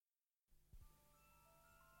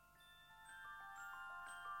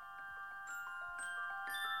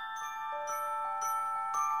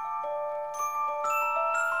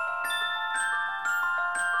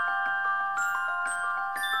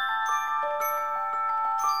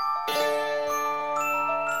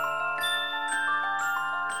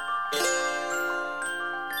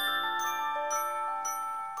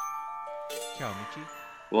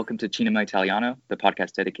Welcome to Cinema Italiano, the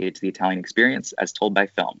podcast dedicated to the Italian experience as told by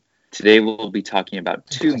film. Today we'll be talking about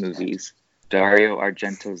two movies, Dario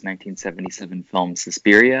Argento's 1977 film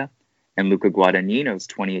Suspiria and Luca Guadagnino's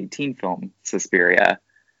 2018 film Suspiria.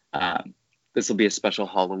 This will be a special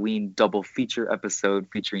Halloween double feature episode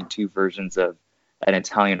featuring two versions of an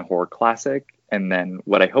Italian horror classic and then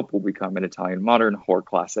what I hope will become an Italian modern horror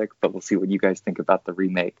classic, but we'll see what you guys think about the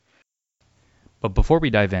remake. But before we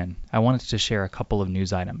dive in, I wanted to share a couple of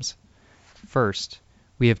news items. First,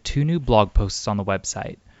 we have two new blog posts on the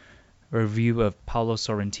website, a review of Paolo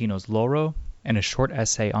Sorrentino's Loro and a short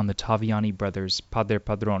essay on the Taviani brothers' Padre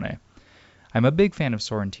Padrone. I'm a big fan of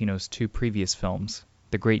Sorrentino's two previous films,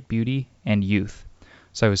 The Great Beauty and Youth,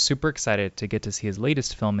 so I was super excited to get to see his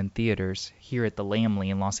latest film in theaters here at the Laemmle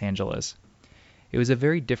in Los Angeles. It was a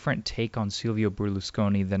very different take on Silvio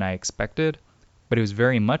Berlusconi than I expected, but it was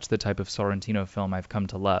very much the type of Sorrentino film I've come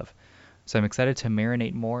to love, so I'm excited to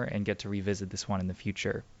marinate more and get to revisit this one in the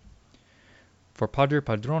future. For Padre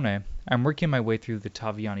Padrone, I'm working my way through the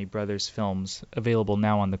Taviani brothers' films available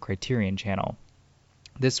now on the Criterion channel.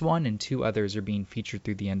 This one and two others are being featured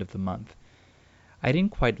through the end of the month. I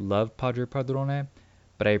didn't quite love Padre Padrone,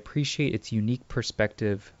 but I appreciate its unique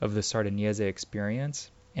perspective of the Sardinese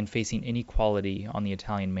experience and facing inequality on the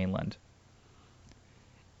Italian mainland.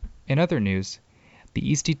 In other news, the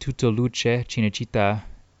Istituto Luce Cinecittà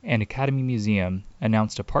and Academy Museum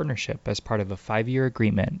announced a partnership as part of a 5-year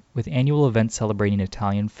agreement with annual events celebrating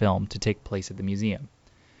Italian film to take place at the museum.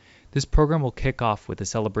 This program will kick off with a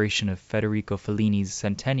celebration of Federico Fellini's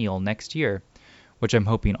centennial next year, which I'm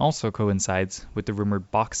hoping also coincides with the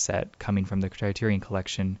rumored box set coming from the Criterion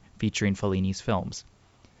Collection featuring Fellini's films.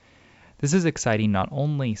 This is exciting not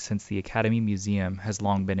only since the Academy Museum has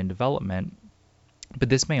long been in development, but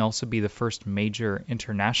this may also be the first major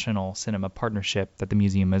international cinema partnership that the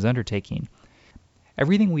museum is undertaking.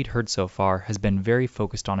 Everything we'd heard so far has been very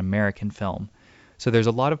focused on American film, so there's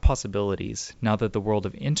a lot of possibilities now that the world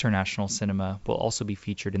of international cinema will also be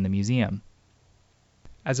featured in the museum.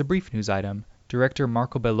 As a brief news item, director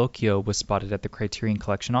Marco Bellocchio was spotted at the Criterion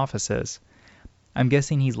Collection offices. I'm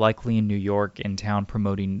guessing he's likely in New York in town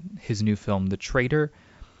promoting his new film The Traitor,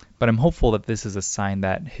 but I'm hopeful that this is a sign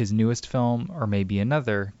that his newest film, or maybe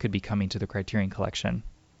another, could be coming to the Criterion Collection.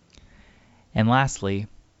 And lastly,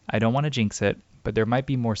 I don't want to jinx it, but there might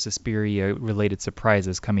be more Suspiria-related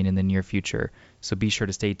surprises coming in the near future, so be sure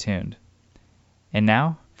to stay tuned. And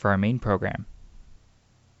now, for our main program.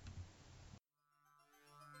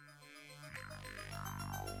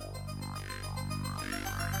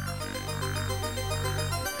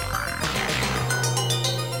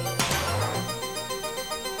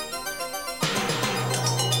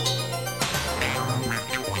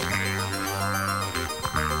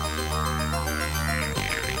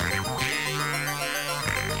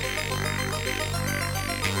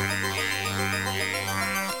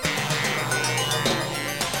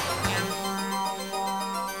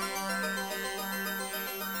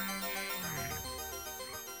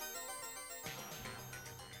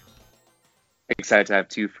 Excited to have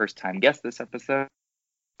two first-time guests this episode,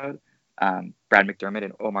 Brad McDermott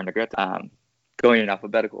and Omar Negrete. Going in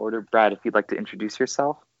alphabetical order, Brad, if you'd like to introduce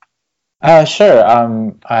yourself. Sure.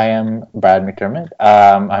 I am Brad McDermott.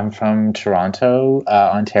 I'm from Toronto,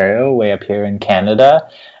 Ontario, way up here in Canada,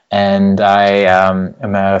 and I am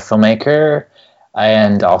a filmmaker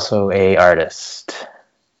and also a artist.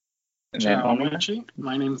 And then Ciao, Omar. amici.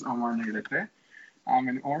 My name is Omar Negrete. I'm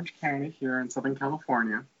in Orange County here in Southern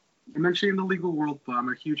California. I'm actually in the legal world, but I'm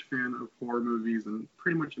a huge fan of horror movies and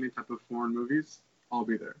pretty much any type of foreign movies. I'll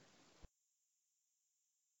be there.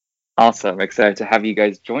 Awesome. Excited to have you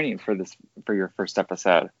guys joining for your first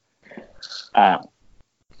episode.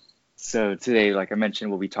 So today, like I mentioned,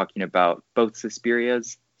 we'll be talking about both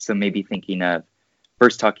Suspirias. So maybe thinking of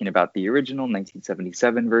first talking about the original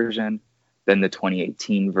 1977 version, then the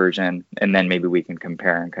 2018 version, and then maybe we can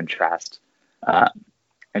compare and contrast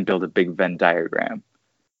and build a big Venn diagram.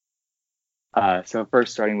 So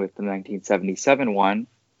first, starting with the 1977 one,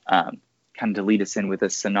 kind of to lead us in with a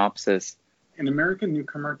synopsis. An American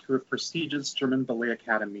newcomer to a prestigious German ballet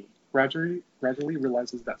academy gradually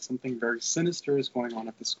realizes that something very sinister is going on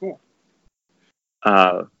at the school.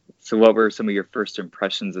 So what were some of your first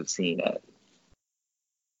impressions of seeing it?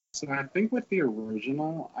 So I think with the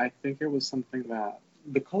original, I think it was something that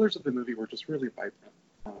the colors of the movie were just really vibrant.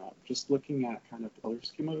 Just looking at kind of the color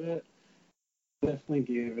scheme of it, definitely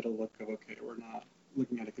gave it a look of, okay, we're not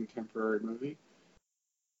looking at a contemporary movie,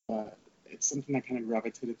 but it's something that kind of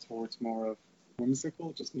gravitated towards more of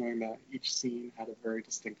whimsical, just knowing that each scene had a very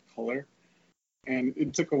distinct color. And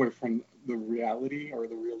it took away from the reality or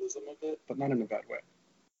the realism of it, but not in a bad way.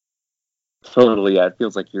 Totally, yeah. It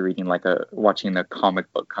feels like you're reading watching a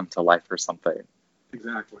comic book come to life or something.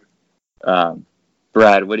 Exactly.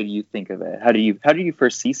 Brad, what did you think of it? How do you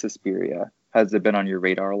first see Suspiria? Has it been on your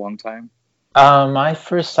radar a long time? I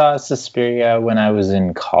first saw Suspiria when I was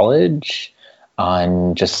in college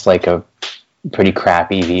on just like a pretty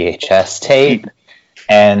crappy VHS tape.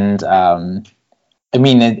 And I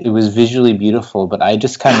mean, it was visually beautiful, but I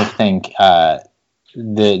just kind of think the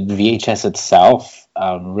VHS itself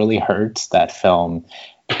really hurts that film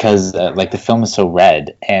because like the film is so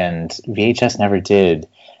red, and VHS never did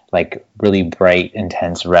like really bright,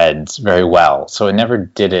 intense reds very well, so it never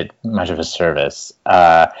did it much of a service.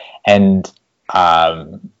 And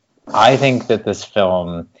I think that this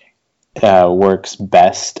film works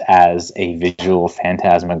best as a visual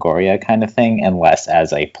phantasmagoria kind of thing and less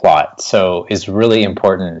as a plot. So it's really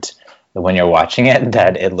important when you're watching it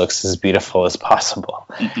that it looks as beautiful as possible.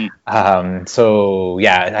 So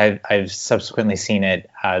yeah, I've subsequently seen it,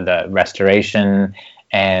 the restoration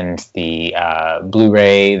and the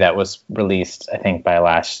Blu-ray that was released, I think, by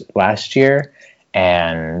last year,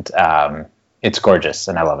 and it's gorgeous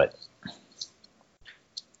and I love it.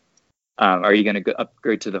 Are you going to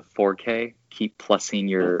upgrade to the 4K? Keep plussing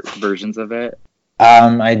your versions of it?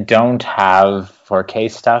 I don't have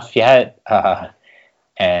 4K stuff yet,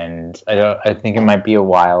 and I think it might be a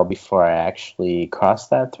while before I actually cross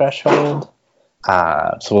that threshold.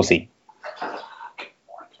 So we'll see.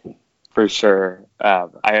 For sure.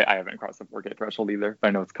 I haven't crossed the 4K threshold either, but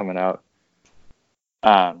I know it's coming out.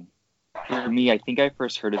 For me, I think I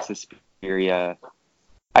first heard of Suspiria.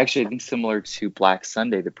 Actually, I think similar to Black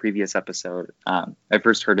Sunday, the previous episode. I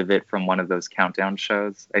first heard of it from one of those countdown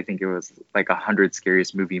shows. I think it was like 100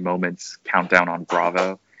 Scariest Movie Moments countdown on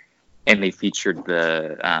Bravo. And they featured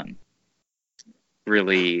the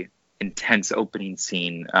really intense opening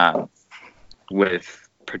scene with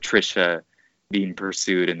Patricia being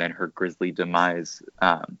pursued and then her grisly demise.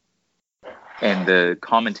 And the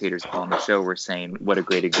commentators on the show were saying what a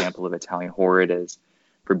great example of Italian horror it is,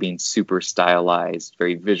 for being super stylized,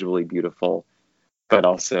 very visually beautiful, but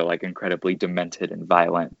also like incredibly demented and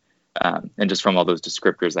violent. And just from all those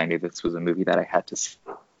descriptors, I knew this was a movie that I had to see.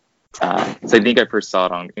 So I think I first saw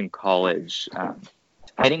it in college.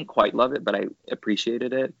 I didn't quite love it, but I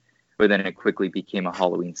appreciated it. But then it quickly became a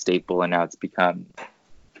Halloween staple, and now it's become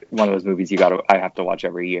one of those movies I have to watch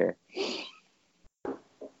every year.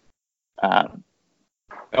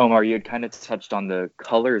 Omar, you had kind of touched on the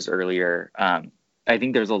colors earlier. I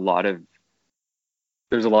think there's a lot of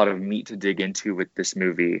meat to dig into with this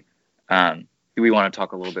movie. Do we want to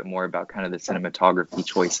talk a little bit more about kind of the cinematography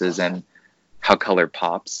choices and how color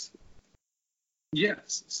pops?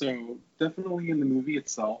 Yes. So definitely in the movie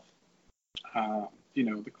itself,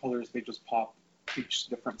 the colors, they just pop each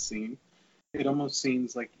different scene. It almost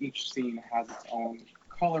seems like each scene has its own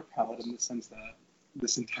color palette in the sense that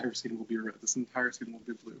this entire scene will be red, this entire scene will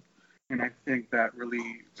be blue. And I think that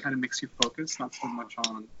really kind of makes you focus not so much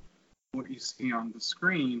on what you see on the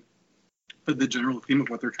screen, but the general theme of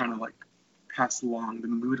what they're trying to like pass along, the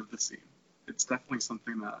mood of the scene. It's definitely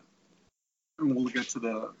something that, and we'll get to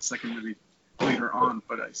the second movie later on,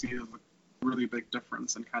 but I see a really big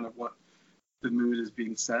difference in kind of what the mood is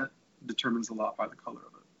being set determines a lot by the color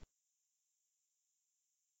of it.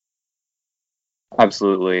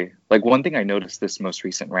 Absolutely. Like, one thing I noticed this most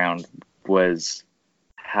recent round was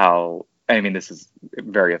how, I mean, this is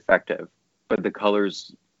very effective, but the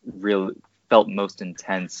colors really felt most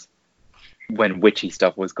intense when witchy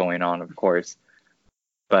stuff was going on, of course.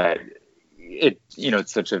 But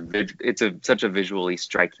it's such a visually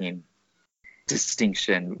striking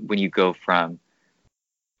distinction when you go from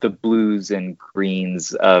the blues and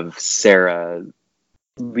greens of Sarah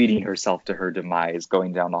leading herself to her demise,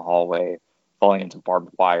 going down the hallway, falling into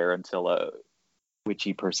barbed wire until a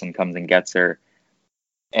witchy person comes and gets her.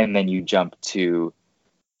 And then you jump to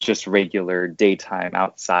just regular daytime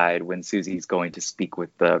outside when Susie's going to speak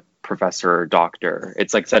with the professor or doctor.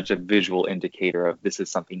 It's like such a visual indicator of this is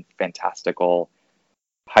something fantastical,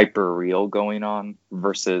 hyper real going on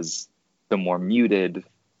versus the more muted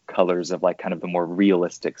colors of like kind of the more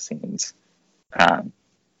realistic scenes.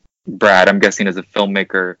 Brad, I'm guessing as a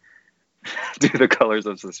filmmaker, do the colors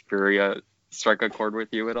of Suspiria strike a chord with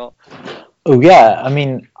you at all? Oh yeah, I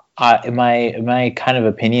mean, my kind of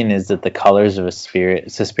opinion is that the colors of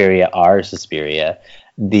Suspiria are Suspiria.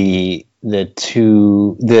 The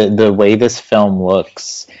way this film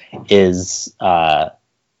looks is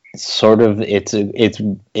sort of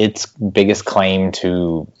its biggest claim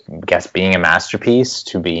to, I guess, being a masterpiece,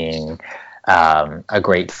 to being a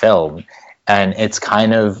great film. And it's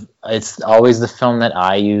always the film that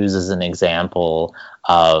I use as an example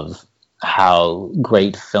of how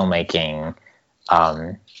great filmmaking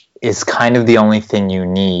is kind of the only thing you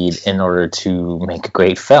need in order to make a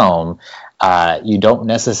great film. You don't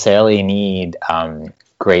necessarily need a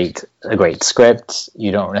great script.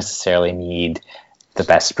 You don't necessarily need the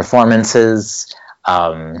best performances.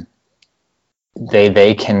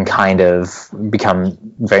 They can kind of become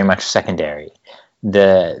very much secondary.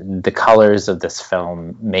 The colors of this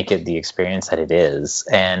film make it the experience that it is,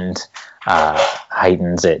 and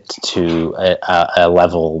heightens it to a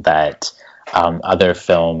level that other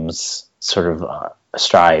films sort of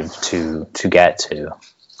strive to get to.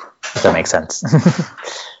 If that makes sense.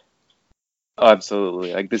 Oh,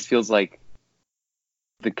 absolutely. Like, this feels like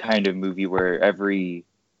the kind of movie where every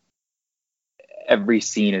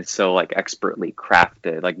scene is so like expertly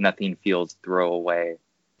crafted. Like, nothing feels throwaway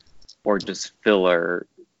or just filler,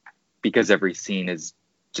 because every scene is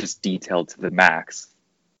just detailed to the max.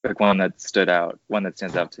 Like, one that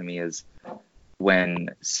stands out to me is when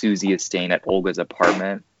Susie is staying at Olga's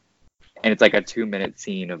apartment, and it's like a 2-minute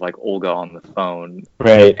scene of like Olga on the phone,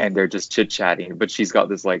 Right. and they're just chit-chatting, but she's got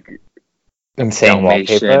this like Insane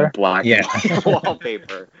Dalmatian wallpaper. black Yeah.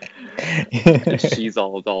 wallpaper. And she's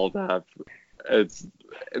all dolled up. It's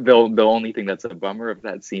the only thing that's a bummer of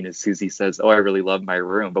that scene is Susie says, "Oh, I really love my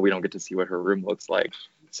room," but we don't get to see what her room looks like.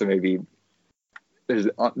 So maybe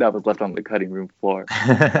that was left on the cutting room floor.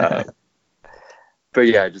 But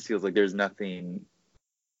yeah, it just feels like there's nothing.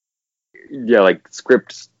 Yeah, like,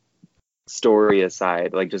 script, story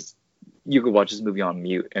aside, like, just you could watch this movie on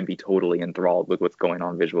mute and be totally enthralled with what's going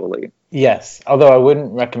on visually. Yes, although I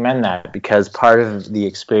wouldn't recommend that, because part of the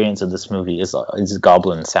experience of this movie is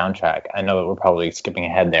Goblin's soundtrack. I know that we're probably skipping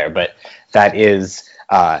ahead there, but that is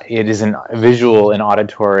it is a visual and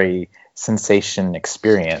auditory sensation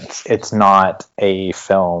experience. It's not a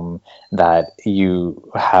film that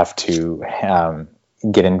you have to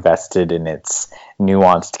get invested in its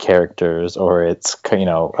nuanced characters or its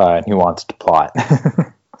nuanced plot.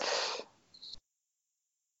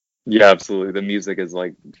 Yeah, absolutely. The music is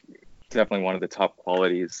like definitely one of the top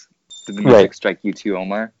qualities. Did the music strike you too,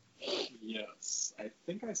 Omar? Yes. I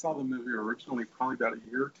think I saw the movie originally probably about a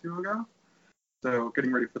year or two ago. So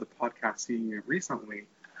getting ready for the podcast, seeing it recently,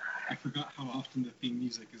 I forgot how often the theme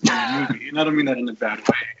music is in the movie. And I don't mean that in a bad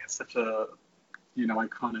way. It's such a,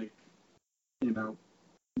 iconic,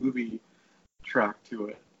 movie track to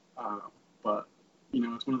it. But,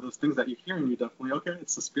 it's one of those things that you hear and you definitely, okay,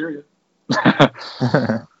 it's Suspiria.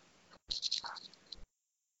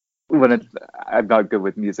 I'm not good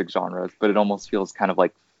with music genres, but it almost feels kind of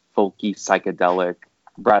like folky, psychedelic.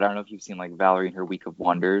 Brad, I don't know if you've seen like Valerie and Her Week of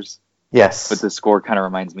Wonders. Yes. But the score kind of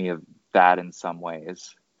reminds me of that in some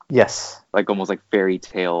ways. Yes. Like almost like fairy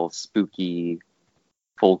tale, spooky,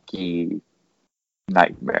 folky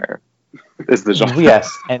nightmare is the genre.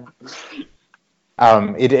 Yes, and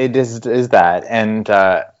it is that, and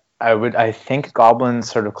I think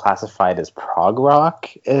Goblin's sort of classified as prog rock,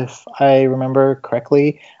 if I remember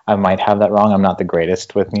correctly. I might have that wrong. I'm not the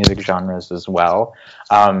greatest with music genres as well,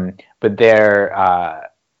 but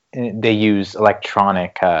they use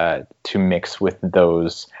electronic to mix with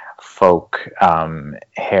those folk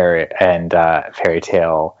hair and fairy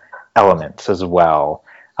tale elements as well,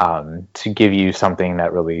 to give you something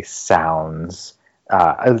that really sounds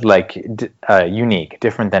unique,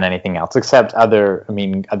 different than anything else, except other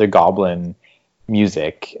Goblin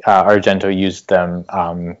music. Argento used them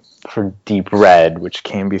for Deep Red, which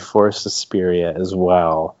came before Suspiria as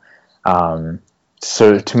well.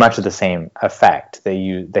 So to much of the same effect.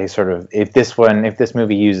 If this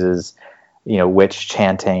movie uses witch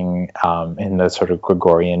chanting in the sort of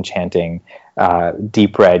Gregorian chanting,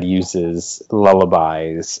 Deep Red uses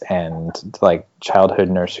lullabies and like childhood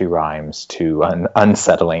nursery rhymes to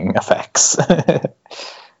unsettling effects.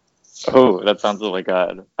 Oh, that sounds really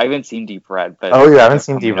good. I haven't seen Deep Red, but you haven't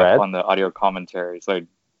seen Deep Red? On the audio commentary, so I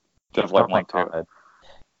definitely want to.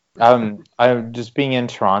 I'm just being in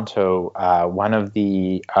Toronto. One of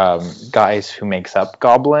the guys who makes up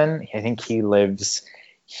Goblin, I think he lives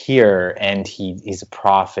here, and he's a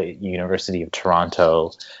prof at University of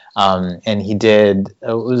Toronto. And he did,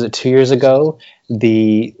 was it 2 years ago?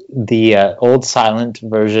 The old silent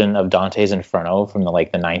version of Dante's Inferno from the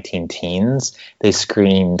 19-teens. They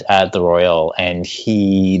screened at the Royal, and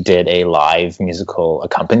he did a live musical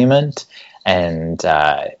accompaniment. And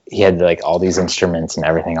he had all these instruments and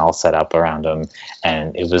everything all set up around him,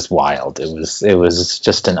 and it was wild. It was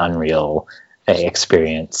just an unreal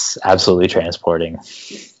experience, absolutely transporting.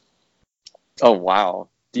 Oh wow!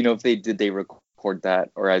 Do you know if they record that,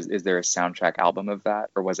 or is there a soundtrack album of that,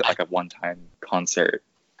 or was it like a one-time concert?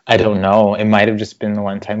 I don't know. It might have just been the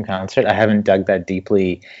one-time concert. I haven't dug that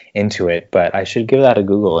deeply into it, but I should give that a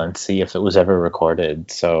Google and see if it was ever recorded.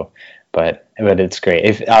 So, but it's great.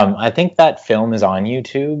 If I think that film is on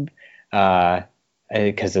YouTube,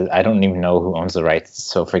 because I don't even know who owns the rights. It's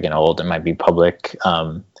so friggin' old. It might be public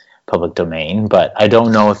domain, but I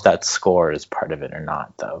don't know if that score is part of it or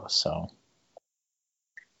not, though. So.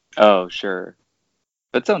 Oh, sure.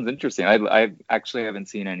 That sounds interesting. I actually haven't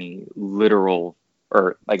seen any literal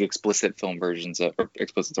or like explicit film versions of, or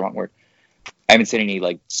explicit's the wrong word. I haven't seen any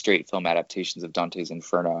like straight film adaptations of Dante's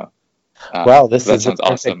Inferno. Well, But this that is the sounds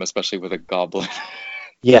awesome, perfect. especially with a goblin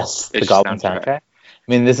Yes, the ish Goblin soundtrack. soundtrack. I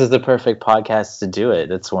mean, this is the perfect podcast to do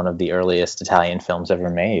it. It's one of the earliest Italian films ever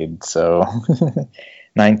made. So,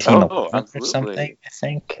 1911 Oh, or something, absolutely. I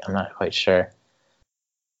think. I'm not quite sure.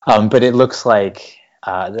 But it looks like,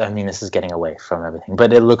 I mean, this is getting away from everything,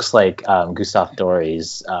 but it looks like Gustave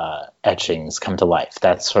Doré's etchings come to life.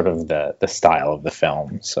 That's sort of the style of the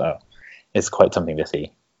film. So, it's quite something to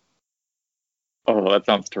see. Oh, that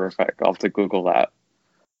sounds terrific. I'll have to Google that.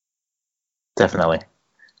 Definitely.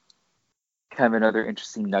 Kind of another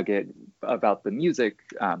interesting nugget about the music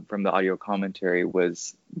from the audio commentary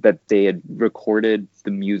was that they had recorded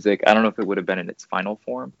the music. I don't know if it would have been in its final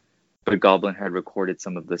form, but Goblin had recorded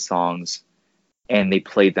some of the songs and they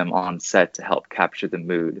played them on set to help capture the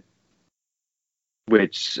mood,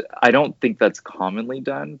 which I don't think that's commonly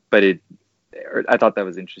done, but I thought that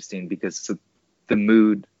was interesting because the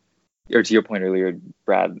mood, or to your point earlier,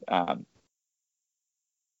 Brad,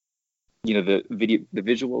 the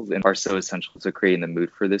visuals are so essential to creating the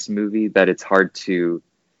mood for this movie that it's hard to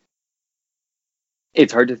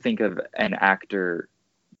think of an actor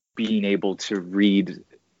being able to read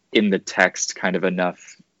in the text kind of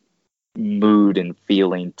enough mood and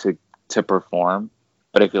feeling to perform.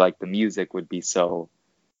 But I feel like the music would be so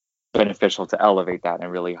beneficial to elevate that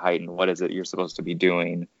and really heighten what is it you're supposed to be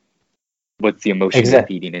doing, what's the emotion you're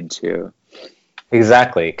Exactly. feeding into.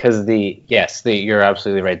 Exactly, because you're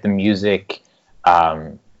absolutely right. The music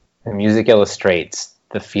illustrates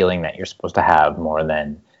the feeling that you're supposed to have more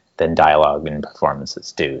than dialogue and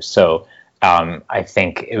performances do. So I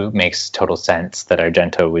think it makes total sense that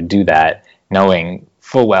Argento would do that, knowing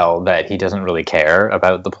full well that he doesn't really care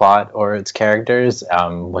about the plot or its characters.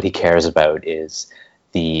 What he cares about is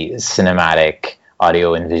the cinematic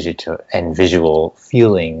audio and visual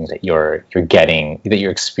feeling that you're getting, that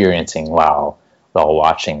you're experiencing while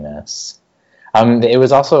watching this. It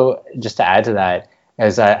was also, just to add to that,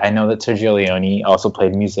 as I know that Sergio Leone also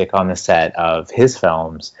played music on the set of his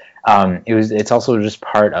films. It's also just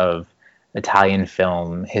part of Italian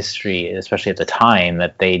film history, especially at the time,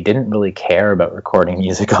 that they didn't really care about recording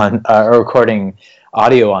music on or recording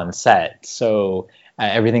audio on set. So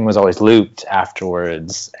everything was always looped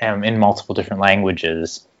afterwards in multiple different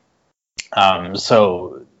languages.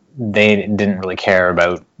 So they didn't really care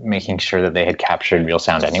about making sure that they had captured real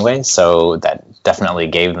sound anyway. So that definitely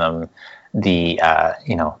gave them the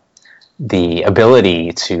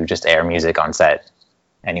ability to just air music on set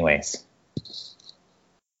anyways.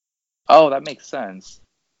 Oh, that makes sense.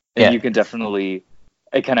 And Yeah. you can definitely,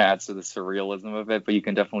 it kind of adds to the surrealism of it, but you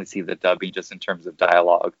can definitely see the dubbing just in terms of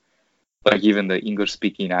dialogue. Like even the English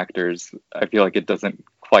speaking actors, I feel like it doesn't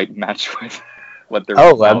quite match with what their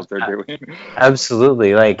Oh, mouths are doing.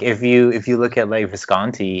 absolutely. Like if you look at like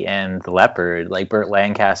Visconti and the Leopard, like Burt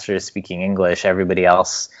Lancaster is speaking English, everybody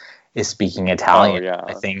else is speaking Oh Italian. I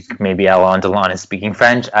yeah. think maybe Alain Delon is speaking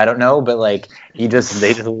French. I don't know, but like they just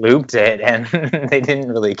looped it and they didn't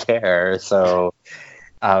really care. So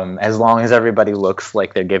as long as everybody looks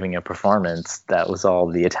like they're giving a performance, that was all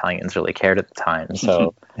the Italians really cared at the time.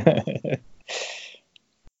 So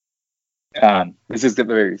This is a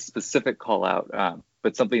very specific call out,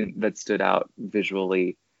 but something that stood out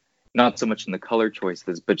visually, not so much in the color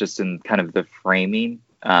choices, but just in kind of the framing,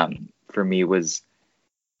 for me was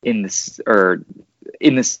in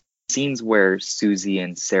the scenes where Susie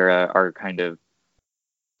and Sarah are kind of,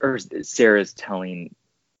 or Sarah's telling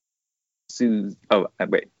Susie, oh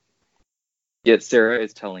wait, yeah, Sarah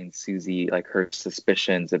is telling Susie like her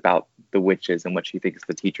suspicions about the witches and what she thinks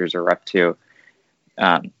the teachers are up to.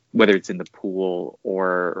 Whether it's in the pool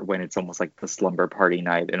or when it's almost like the slumber party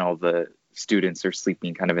night and all the students are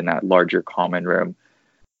sleeping kind of in that larger common room.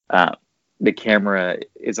 Uh, the camera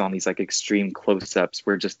is on these like extreme close-ups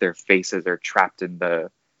where just their faces are trapped in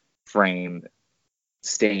the frame,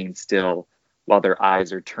 staying still while their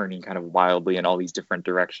eyes are turning kind of wildly in all these different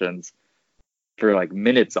directions for like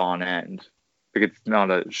minutes on end. Like it's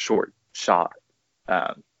not a short shot.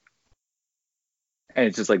 Um, and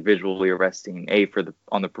it's just like visually arresting,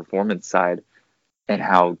 on the performance side, and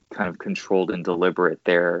how kind of controlled and deliberate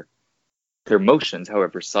their motions,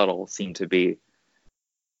 however subtle, seem to be.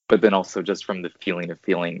 But then also just from the feeling of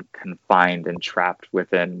feeling confined and trapped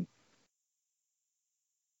within,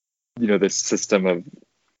 this system of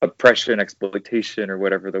oppression, exploitation, or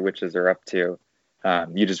whatever the witches are up to.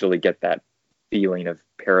 You just really get that feeling of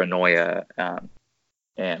paranoia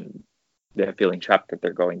and the feeling trapped that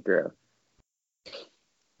they're going through.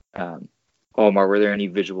 Omar, were there any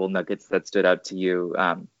visual nuggets that stood out to you,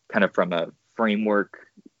 kind of from a framework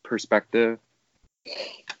perspective?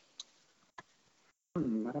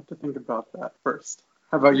 I'd have to think about that first.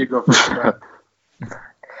 How about you go first?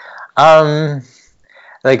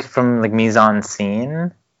 Like from like mise en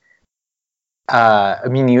scene. I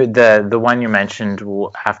mean, the one you mentioned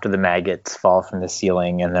after the maggots fall from the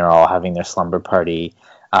ceiling and they're all having their slumber party.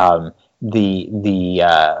 The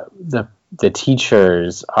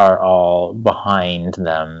teachers are all behind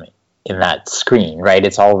them in that screen, right?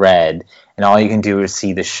 It's all red, and all you can do is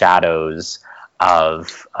see the shadows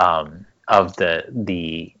of the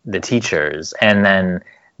teachers, and then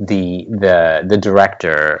the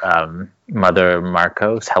director, Helena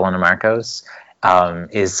Marcos,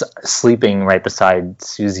 is sleeping right beside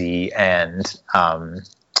Susie and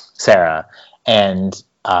Sarah, and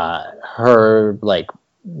her like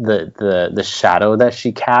the shadow that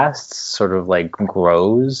she casts sort of like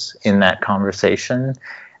grows in that conversation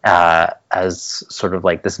as sort of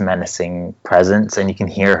like this menacing presence, and you can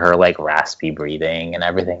hear her like raspy breathing and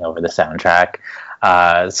everything over the soundtrack.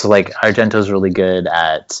 So like Argento's really good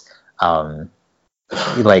at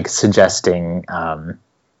like suggesting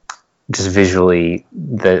just visually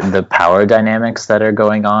the power dynamics that are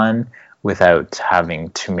going on without having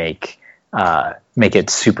to make it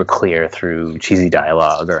super clear through cheesy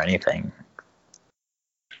dialogue or anything.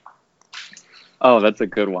 Oh, that's a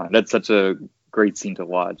good one. That's such a great scene to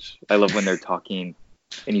watch. I love when they're talking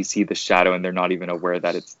and you see the shadow and they're not even aware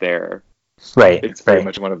that it's there. Right. It's very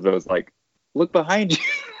much one of those like, look behind you.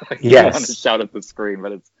 Like, yes. You want to shout at the screen,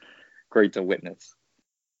 but it's great to witness.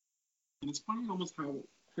 And it's funny almost how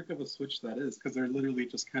quick of a switch that is, because they're literally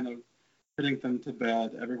just kind of putting them to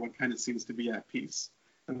bed. Everyone kind of seems to be at peace.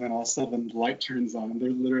 And then all of a sudden the light turns on and they're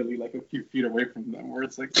literally like a few feet away from them, where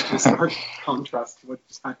it's like a stark contrast to what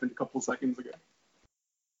just happened a couple seconds ago.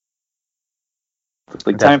 It's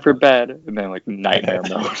like time for bed, and then like nightmare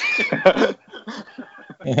mode.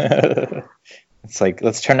 It's like,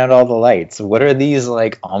 let's turn out all the lights. What are these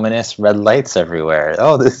like ominous red lights everywhere?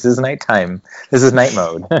 Oh, this is nighttime. This is night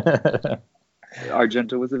mode.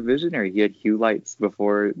 Argento was a visionary. He had hue lights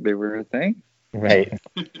before they were a thing. Right.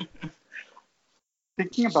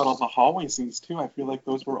 Thinking about all the hallway scenes too, I feel like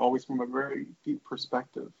those were always from a very deep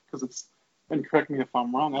perspective, because it's, and correct me if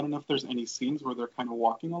I'm wrong, I don't know if there's any scenes where they're kind of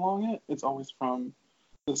walking along it. It's always from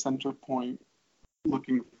the center point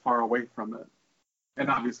looking far away from it. And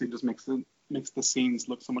obviously it just makes the scenes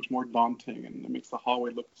look so much more daunting, and it makes the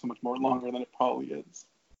hallway look so much more longer than it probably is.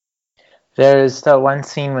 There's the one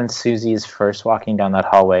scene when Susie is first walking down that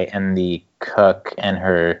hallway and the cook and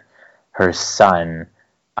her son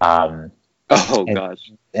gosh.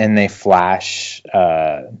 And they flash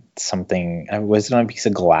something. Was it on a piece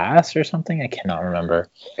of glass or something? I cannot remember.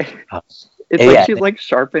 It's like she's like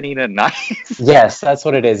sharpening a knife. Yes, that's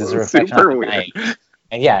what it is. It's a reflection super on the weird. knife.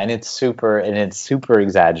 And it's super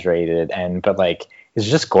exaggerated, but like it's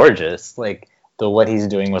just gorgeous. Like what he's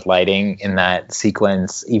doing with lighting in that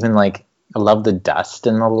sequence, even like I love the dust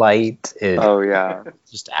in the light. It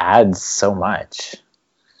just adds so much.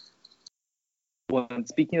 Well, and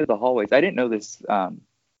speaking of the hallways, I didn't know this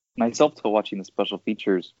myself till watching the special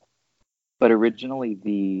features, but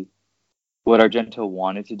originally what Argento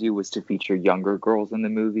wanted to do was to feature younger girls in the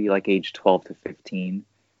movie, like age 12 to 15.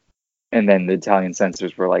 And then the Italian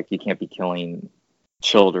censors were like, you can't be killing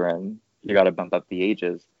children. You got to bump up the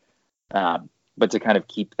ages. But to kind of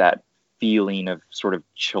keep that feeling of sort of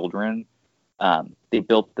children, they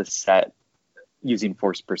built the set using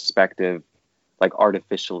forced perspective, like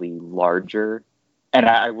artificially larger. And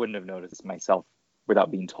I wouldn't have noticed myself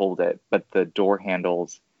without being told it, but the door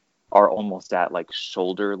handles are almost at like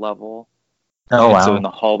shoulder level. Oh, wow. So in the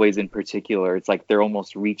hallways in particular, it's like they're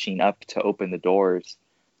almost reaching up to open the doors.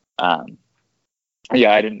 I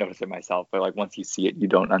didn't notice it myself, but like once you see it, you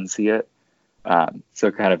don't unsee it. So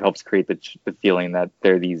it kind of helps create the feeling that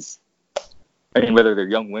they're these, I mean, whether they're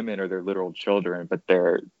young women or they're literal children, but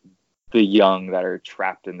they're the young that are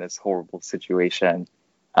trapped in this horrible situation.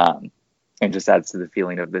 And just adds to the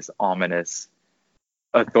feeling of this ominous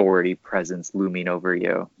authority presence looming over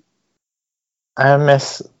you. I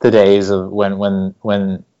miss the days of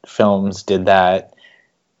when films did that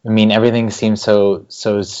I mean, everything seems so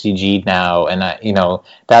CG now, and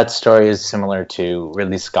that story is similar to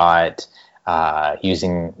Ridley Scott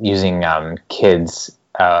using kids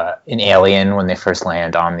in Alien when they first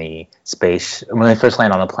land on the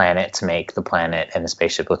planet to make the planet and the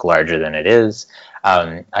spaceship look larger than it is.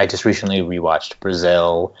 I just recently rewatched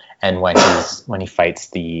Brazil, and when he fights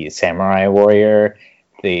the samurai warrior,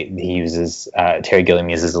 he uses Terry Gilliam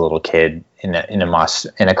uses a little kid in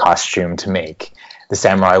a costume to make the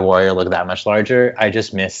samurai warrior look that much larger. I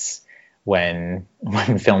just miss when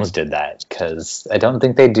films did that, because I don't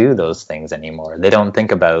think they do those things anymore. They don't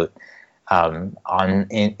think about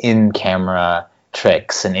in camera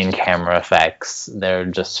tricks and in camera effects. They're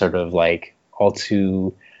just sort of like all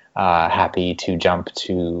too happy to jump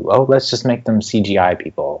to, oh, let's just make them CGI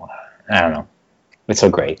people. I don't know. It's so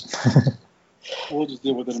great. We'll just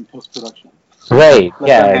deal with it in post-production. Right.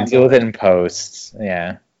 Yeah. Deal with it in post.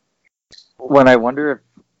 Yeah. When I wonder if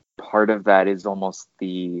part of that is almost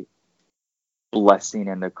the blessing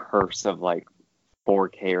and the curse of like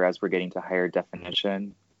 4K, or as we're getting to higher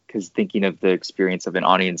definition, because thinking of the experience of an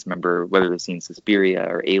audience member, whether they've seen Suspiria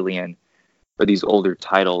or Alien or these older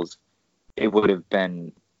titles, it would have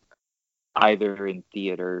been either in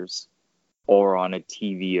theaters or on a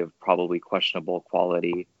TV of probably questionable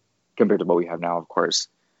quality compared to what we have now, of course.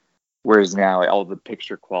 Whereas now all the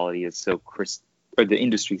picture quality is so crisp, or the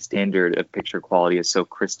industry standard of picture quality is so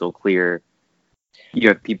crystal clear. You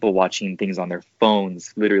have people watching things on their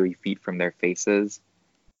phones literally feet from their faces.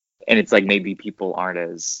 And it's like maybe people aren't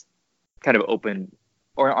as kind of open,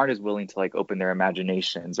 or aren't as willing to like open their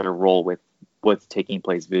imaginations or roll with what's taking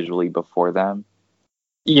place visually before them.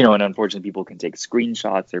 And unfortunately people can take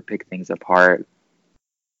screenshots or pick things apart.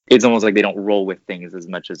 It's almost like they don't roll with things as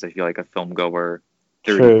much as I feel like a film goer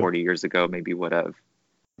 30, 40 years ago maybe would have.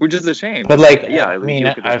 Which is a shame. But like, yeah, I mean,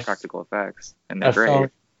 look at those practical effects, and they're great.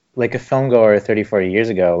 Like a film goer 30, 40 years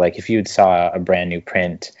ago, like if you saw a brand new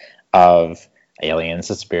print of Alien,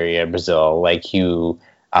 Suspiria, Brazil, like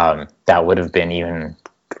that would have been even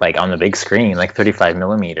like on the big screen, like 35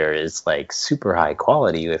 millimeter is like super high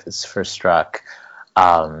quality if it's first struck.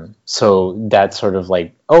 So that's sort of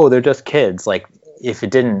like, oh, they're just kids. Like if it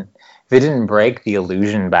didn't break the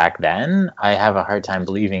illusion back then, I have a hard time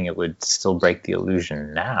believing it would still break the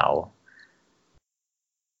illusion now.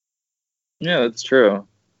 Yeah, that's true.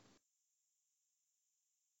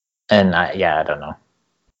 And I don't know.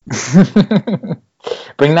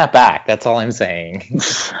 Bring that back. That's all I'm saying.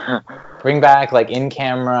 Bring back like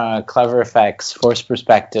in-camera, clever effects, forced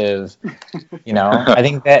perspective. I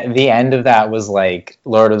think that the end of that was like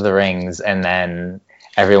Lord of the Rings, and then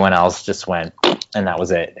everyone else just went, and that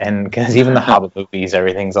was it. And because even the Hobbit movies,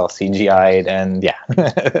 everything's all CGI'd, and yeah.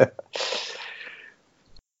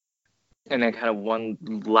 And then kind of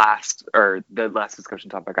the last discussion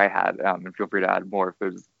topic I had, and feel free to add more if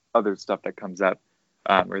there's other stuff that comes up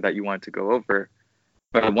or that you want to go over.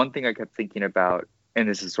 But one thing I kept thinking about, and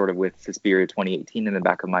this is sort of with Suspiria 2018 in the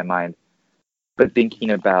back of my mind, but thinking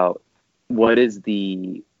about what are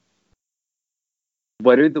the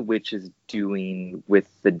witches doing with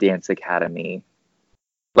the dance academy?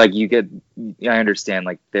 Like I understand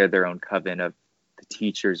like they're their own coven of the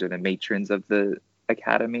teachers or the matrons of the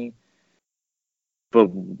academy, but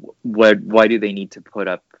why do they need to put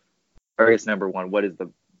up, or I guess number one, why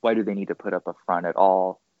do they need to put up a front at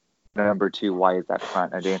all? Number two, why is that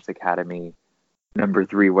front a dance academy? Number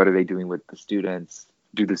three, what are they doing with the students?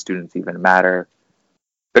 Do the students even matter?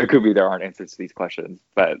 It could be there aren't answers to these questions,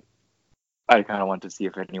 but I kind of want to see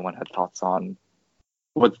if anyone had thoughts on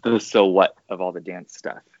what's the so what of all the dance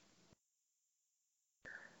stuff.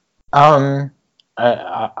 I'll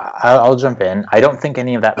jump in. I don't think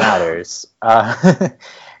any of that matters.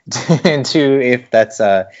 If that's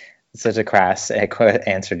such a crass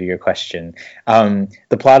answer to your question.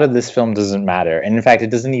 The plot of this film doesn't matter, and in fact, it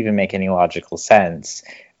doesn't even make any logical sense.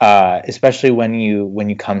 Especially when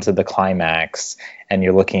you come to the climax and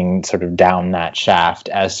you're looking sort of down that shaft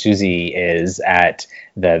as Susie is at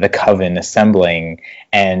the coven assembling,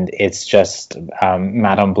 and it's just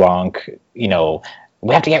Madame Blanc,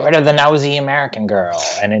 we have to get rid of the nosy American girl.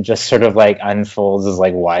 And it just sort of like unfolds as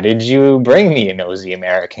like, why did you bring me a nosy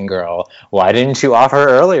American girl? Why didn't you offer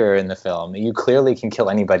earlier in the film? You clearly can kill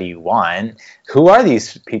anybody you want. Who are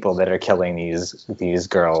these people that are killing these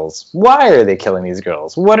girls? Why are they killing these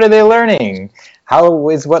girls? What are they learning? How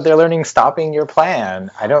is what they're learning stopping your plan?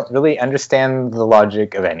 I don't really understand the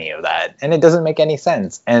logic of any of that. And it doesn't make any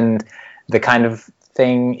sense. And the kind of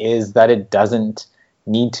thing is that it doesn't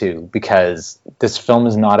need to, because this film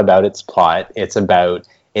is not about its plot. It's about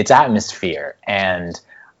its atmosphere. And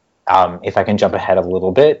if I can jump ahead a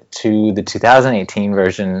little bit to the 2018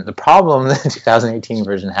 version, the problem the 2018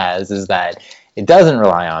 version has is that it doesn't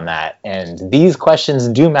rely on that, and these questions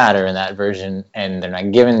do matter in that version, and they're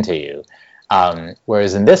not given to you.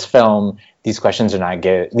 Whereas in this film, these answers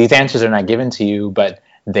are not given to you, but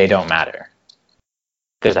they don't matter.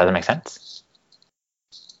 Does that make sense?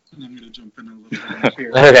 And I'm going to jump in a little bit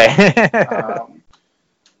here. Okay.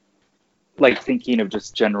 Like thinking of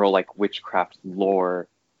just general like witchcraft lore,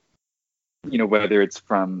 whether it's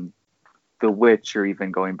from The Witch or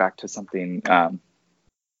even going back to something,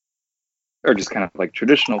 or just kind of like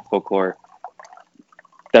traditional folklore.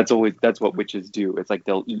 That's what witches do. It's like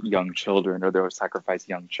they'll eat young children or they'll sacrifice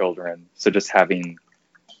young children. So just having,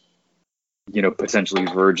 potentially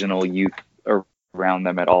virginal youth around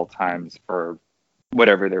them at all times for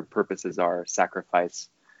whatever their purposes are, sacrifice,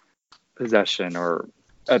 possession, or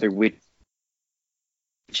other witchy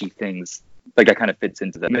things, like that kind of fits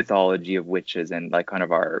into the mythology of witches and like kind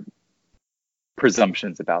of our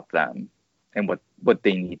presumptions about them and what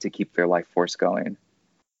they need to keep their life force going.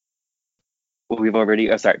 Well, we've already,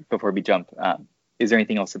 before we jump, is there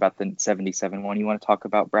anything else about the 77 one you want to talk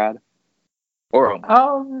about, Brad? Or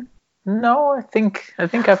no, I think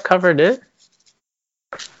I've covered it.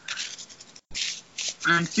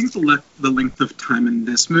 I think the length of time in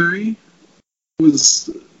this movie was,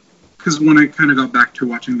 because when I kind of got back to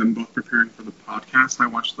watching them both preparing for the podcast, I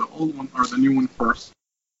watched the old one or the new one first,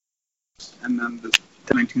 and then the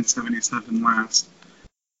 1977 last.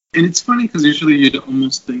 And it's funny because usually you'd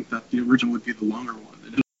almost think that the original would be the longer one,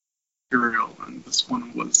 the material, and this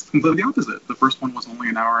one was completely opposite. The first one was only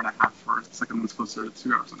an hour and a half, whereas the second one's closer to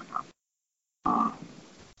 2 hours and a half.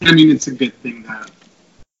 I mean, it's a good thing that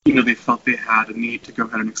they felt they had a need to go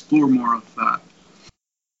ahead and explore more of that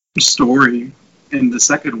story in the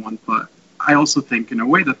second one, but I also think in a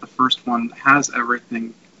way that the first one has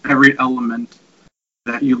everything, every element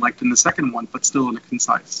that you liked in the second one, but still in a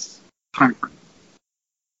concise time frame.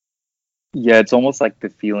 Yeah, it's almost like the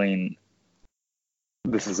feeling,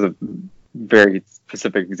 this is a very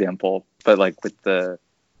specific example, but like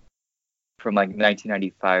from like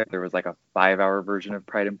 1995, there was like a 5-hour version of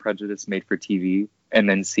Pride and Prejudice made for TV, and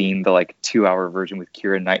then seeing the like 2-hour version with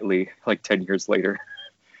Keira Knightley like 10 years later.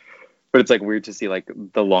 But it's like weird to see like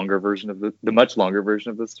the longer version of the much longer version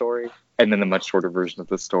of the story, and then the much shorter version of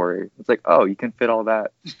the story. It's like, oh, you can fit all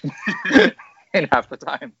that in half the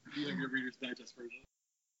time. You have your Reader's Digest version.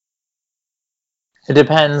 It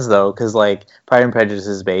depends, though, because like Pride and Prejudice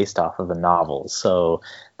is based off of a novel, so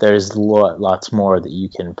there's lots more that you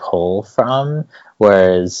can pull from,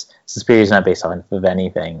 whereas Suspiria is not based off of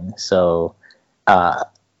anything. So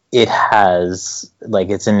it has like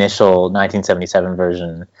its initial 1977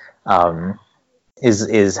 version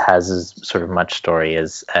has as sort of much story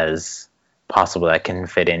as possible that can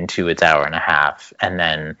fit into its hour and a half, and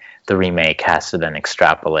then the remake has to then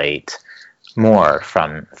extrapolate more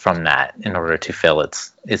from that in order to fill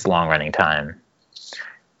its long running time.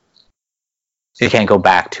 You can't go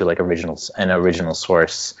back to like an original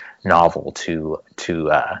source novel to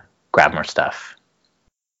grab more stuff.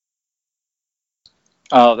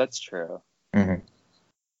 Oh, that's true. Mm-hmm.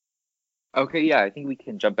 Okay, yeah, I think we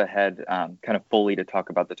can jump ahead kind of fully to talk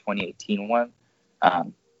about the 2018 one.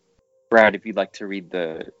 Brad, if you'd like to read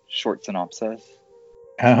the short synopsis.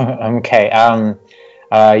 Okay.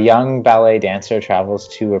 A young ballet dancer travels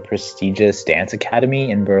to a prestigious dance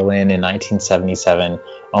academy in Berlin in 1977,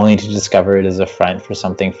 only to discover it is a front for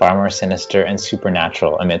something far more sinister and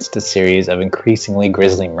supernatural amidst a series of increasingly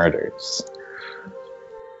grisly murders.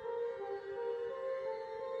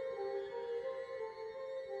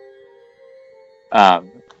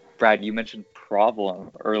 Brad, you mentioned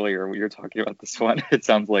problem earlier when you were talking about this one. It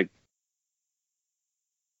sounds like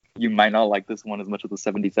you might not like this one as much as the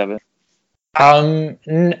 77.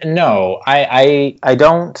 No, I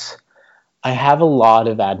don't. I have a lot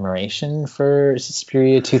of admiration for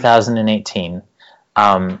Suspiria 2018.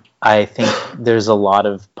 I think there's a lot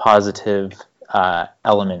of positive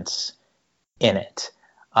elements in it.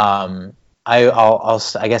 I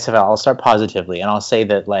guess if I'll start positively, and I'll say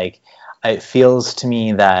that like it feels to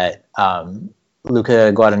me that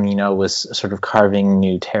Luca Guadagnino was sort of carving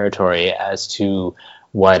new territory as to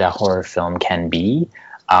what a horror film can be.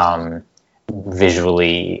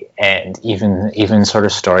 Visually and even sort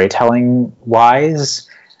of storytelling wise,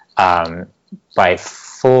 by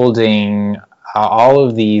folding all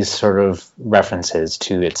of these sort of references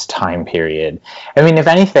to its time period. I mean, if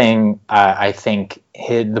anything, I think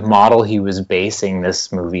the model he was basing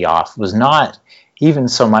this movie off was not even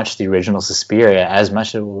so much the original Suspiria as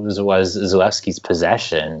much as it was Zulewski's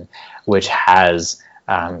Possession, which has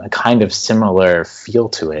a kind of similar feel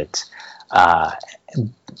to it. But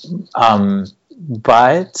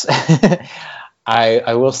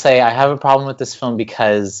I will say I have a problem with this film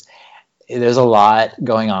because there's a lot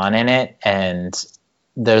going on in it, and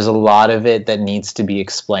there's a lot of it that needs to be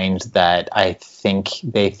explained that I think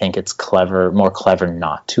they think it's more clever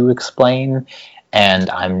not to explain, and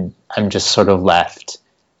I'm just sort of left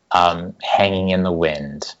hanging in the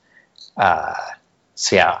wind.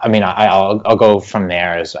 So yeah, I mean, I'll go from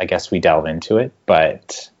there as I guess we delve into it,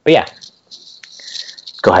 but yeah,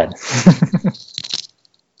 go ahead.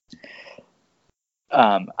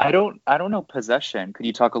 I don't know Possession. Could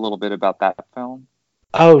you talk a little bit about that film?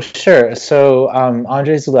 Oh, sure. So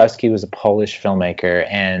Andrzej Zulewski was a Polish filmmaker,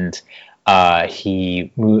 and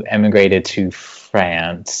he emigrated to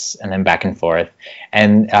France and then back and forth.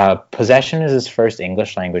 And Possession is his first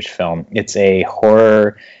English language film. It's a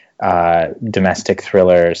horror domestic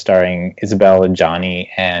thriller starring Isabelle Adjani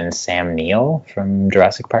and Sam Neill from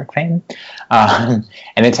Jurassic Park fame. And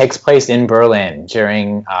it takes place in Berlin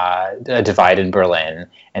during a divided Berlin.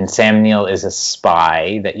 And Sam Neill is a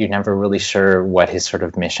spy that you're never really sure what his sort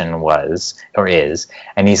of mission was or is.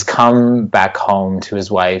 And he's come back home to his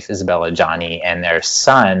wife, Isabelle Adjani, and their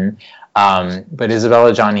son. But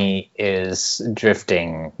Isabelle Adjani is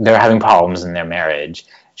drifting. They're having problems in their marriage.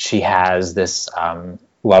 She has this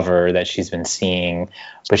lover that she's been seeing,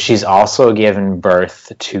 but she's also given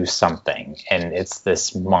birth to something, and it's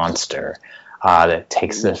this monster that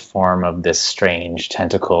takes the form of this strange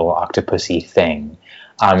tentacle octopusy thing.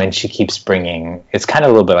 And she keeps bringing, it's kind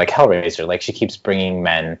of a little bit like Hellraiser, like she keeps bringing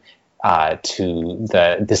men to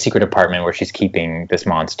the secret apartment where she's keeping this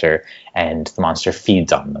monster, and the monster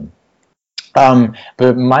feeds on them.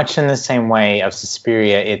 But much in the same way of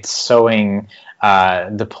Suspiria, it's sowing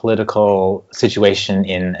the political situation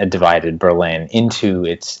in a divided Berlin into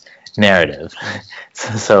its narrative.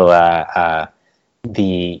 So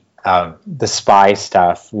the spy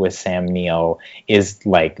stuff with Sam Neill is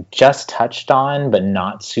like just touched on, but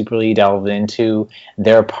not superly delved into.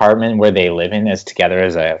 Their apartment where they live in as together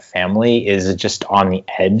as a family is just on the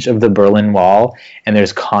edge of the Berlin Wall, and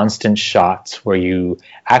there's constant shots where you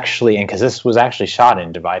actually, and because this was actually shot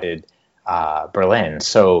in divided Berlin,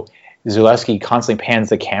 so Zulewski constantly pans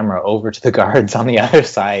the camera over to the guards on the other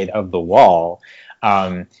side of the wall.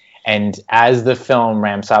 And as the film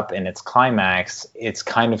ramps up in its climax, it's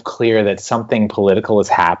kind of clear that something political is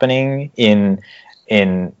happening in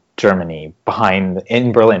Germany,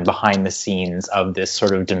 in Berlin, behind the scenes of this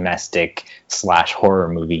sort of domestic / horror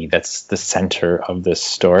movie that's the center of this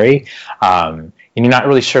story. And you're not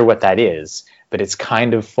really sure what that is, but it's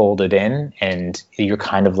kind of folded in, and you're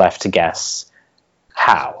kind of left to guess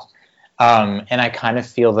how. And I kind of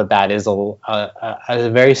feel that is a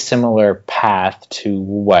very similar path to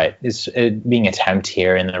what is being attempted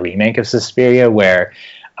here in the remake of Suspiria, where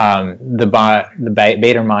the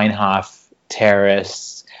Baader-Meinhof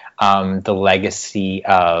terrorists, the legacy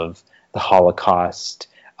of the Holocaust,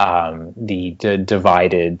 the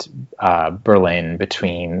divided Berlin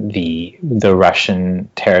between the Russian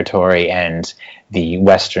territory and the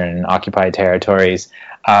Western occupied territories,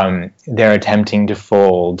 they're attempting to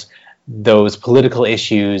fold those political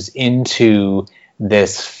issues into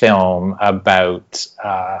this film about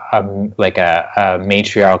a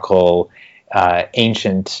matriarchal,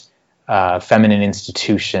 ancient, feminine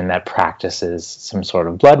institution that practices some sort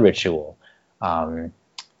of blood ritual.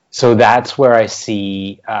 So that's where I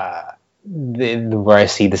see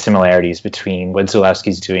the similarities between what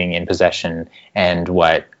Zulewski's doing in Possession and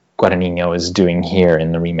what Guadagnino is doing here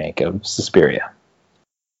in the remake of Suspiria.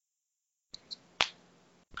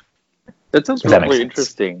 That sounds really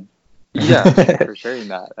interesting. Yeah, thank you for sharing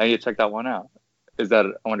that. I need to check that one out. I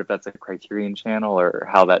wonder if that's a Criterion channel or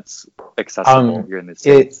how that's accessible here in the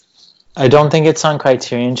States. I don't think it's on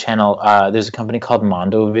Criterion channel. There's a company called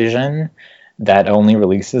Mondo Vision that only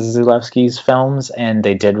releases Zulewski's films, and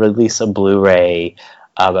they did release a Blu-ray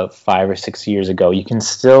about 5 or 6 years ago. You can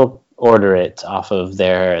still order it off of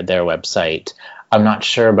their website. I'm not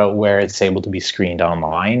sure about where it's able to be screened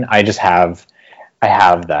online. I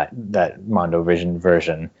have that Mondo Vision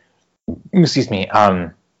version. Excuse me.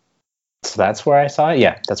 So that's where I saw it?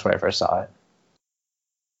 Yeah, that's where I first saw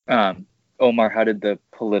it. Omar, how did the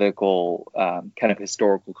political kind of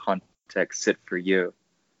historical context sit for you?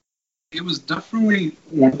 It was definitely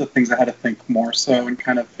one of the things I had to think more so and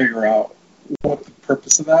kind of figure out what the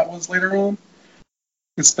purpose of that was later on.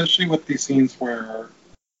 Especially with these scenes where,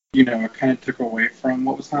 it kind of took away from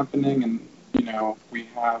what was happening, and, we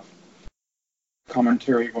have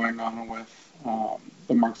commentary going on with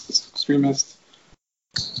the Marxist extremists.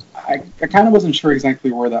 I kind of wasn't sure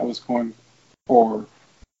exactly where that was going for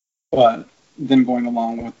but then going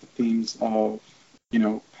along with the themes of,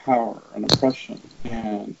 power and oppression,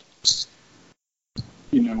 and,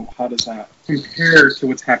 how does that compare to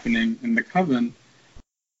what's happening in the Coven?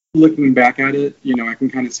 Looking back at it, I can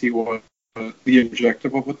kind of see what the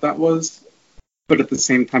objective of what that was, but at the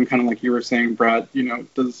same time, kind of like you were saying, Brad,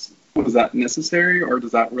 was that necessary, or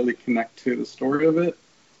does that really connect to the story of it?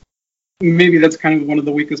 Maybe that's kind of one of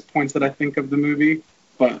the weakest points that I think of the movie,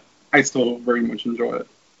 but I still very much enjoy it.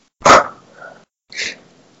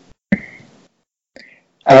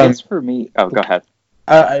 I guess for me, go ahead.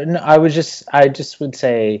 No, I just would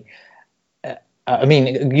say, I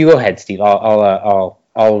mean, you go ahead, Steve.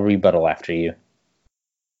 I'll rebuttal after you.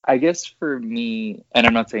 I guess for me, and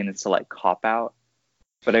I'm not saying it's to like cop out,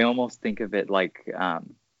 but I almost think of it like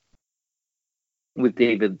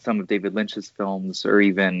with some of David Lynch's films, or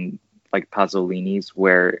even like Pasolini's,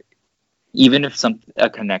 where even if a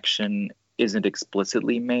connection isn't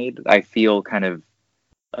explicitly made, I feel kind of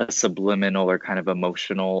a subliminal or kind of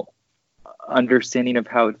emotional understanding of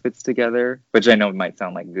how it fits together, which I know might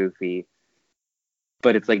sound like goofy,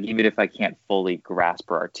 but it's like, even if I can't fully grasp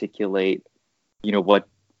or articulate,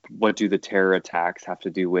 what do the terror attacks have to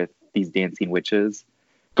do with these dancing witches?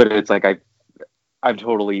 But it's like I'm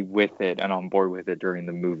totally with it and on board with it during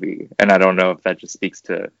the movie, and I don't know if that just speaks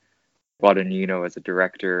to Guadagnino as a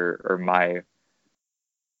director, or my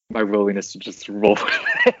willingness to just roll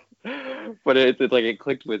with it. But it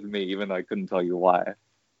clicked with me, even though I couldn't tell you why.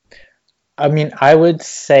 I mean, I would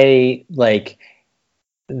say, like,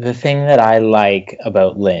 the thing that I like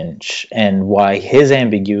about Lynch and why his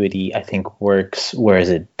ambiguity, I think, works, whereas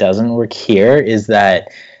it doesn't work here, is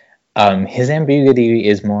that his ambiguity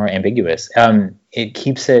is more ambiguous. It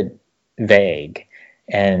keeps it vague,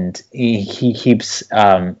 and he keeps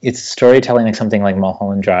its storytelling, like something like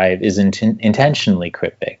Mulholland Drive, is intentionally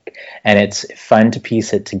cryptic, and it's fun to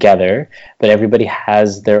piece it together, but everybody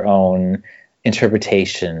has their own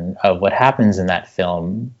interpretation of what happens in that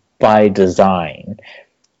film by design.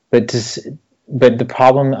 But the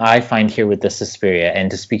problem I find here with the Suspiria,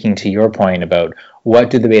 and to speaking to your point about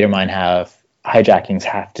what do the Baader-Meinhof hijackings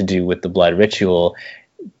have to do with the blood ritual,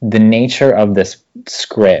 the nature of this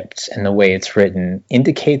script and the way it's written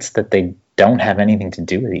indicates that they don't have anything to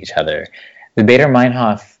do with each other. The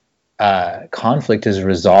Baader-Meinhof conflict is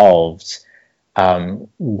resolved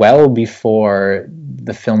well before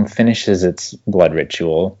the film finishes its blood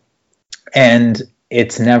ritual, and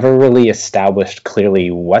it's never really established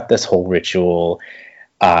clearly what this whole ritual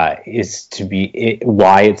is to be,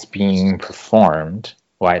 why it's being performed,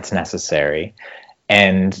 why it's necessary,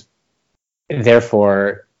 and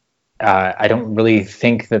therefore I don't really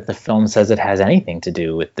think that the film says it has anything to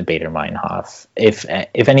do with the Baader-Meinhof.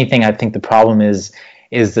 If anything, I think the problem is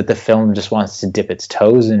that the film just wants to dip its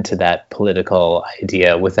toes into that political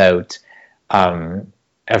idea without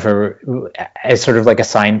ever, as sort of like a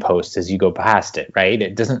signpost as you go past it, right?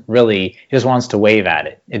 It doesn't really, it just wants to wave at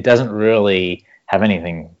it. It doesn't really have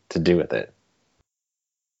anything to do with it.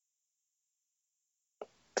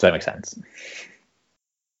 Does that make sense?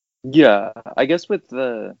 Yeah, I guess with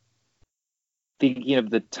thinking of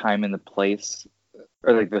the time and the place,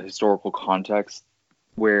 or like the historical context,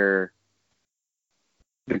 where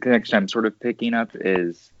the connection I'm sort of picking up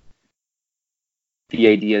is the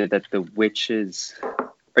idea that the witches,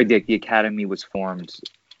 or the academy was formed,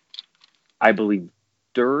 I believe,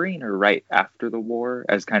 during or right after the war,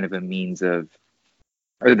 as kind of a means of,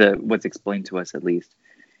 or what's explained to us at least,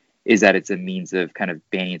 is that it's a means of kind of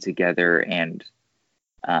banding together and,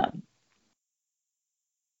 oh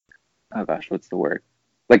gosh, what's the word?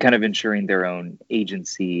 Like kind of ensuring their own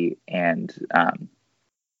agency and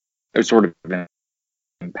a sort of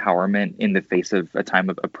empowerment in the face of a time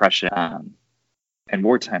of oppression and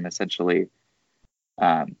wartime, essentially.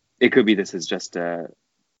 It could be this is just the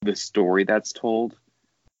story that's told,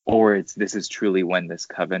 or this is truly when this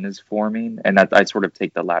coven is forming, and that I sort of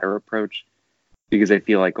take the latter approach, because I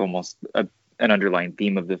feel like almost an underlying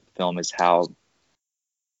theme of the film is how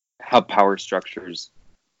power structures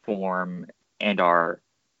form and are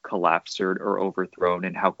collapsed or overthrown,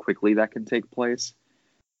 and how quickly that can take place.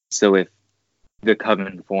 So if the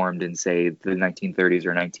coven formed in, say, the 1930s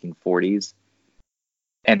or 1940s,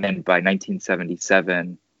 and then by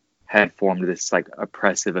 1977 had formed this like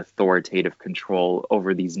oppressive, authoritative control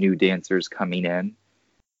over these new dancers coming in,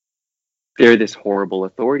 they're this horrible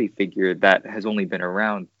authority figure that has only been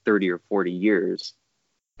around 30 or 40 years,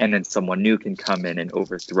 and then someone new can come in and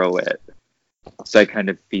overthrow it. So I kind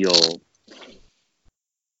of feel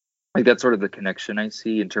like that's sort of the connection I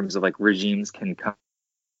see in terms of like regimes can come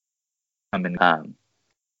in in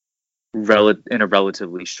a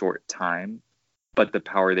relatively short time, but the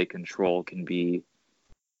power they control can be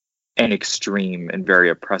an extreme and very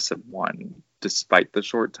oppressive one, despite the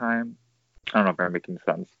short time. I don't know if I'm making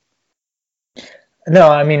sense. No,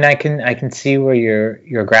 I mean I can see where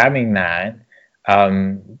you're grabbing that.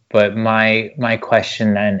 But my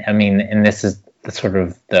question then, I mean, and this is the sort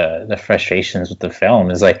of the frustrations with the film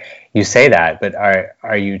is like you say that, but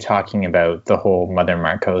are you talking about the whole Mother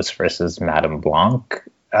Marcos versus Madame Blanc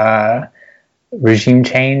regime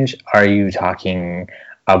change? Are you talking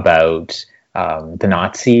about the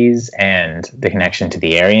Nazis and the connection to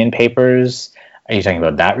the Aryan Papers? Are you talking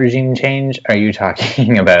about that regime change? Are you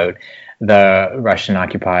talking about the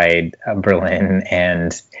Russian-occupied Berlin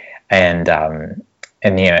and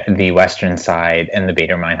the Western side and the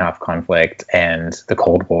Baader-Meinhof conflict and the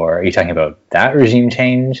Cold War? Are you talking about that regime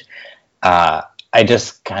change? I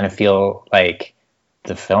just kind of feel like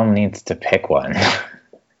the film needs to pick one.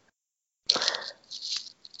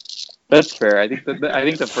 That's fair. I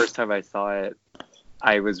think the first time I saw it,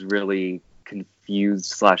 I was really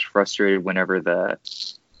confused / frustrated whenever the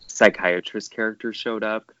psychiatrist character showed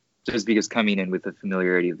up, just because coming in with the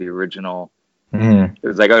familiarity of the original, it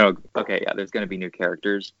was like, oh, okay, yeah, there's going to be new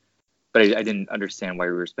characters, but I didn't understand why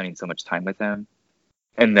we were spending so much time with him.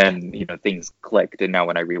 And then, things clicked, and now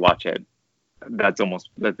when I rewatch it, that's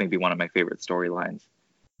maybe one of my favorite storylines.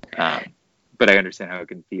 But I understand how it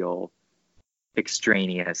can feel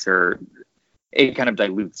extraneous, or it kind of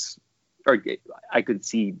dilutes, or I could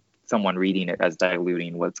see someone reading it as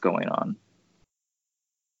diluting what's going on.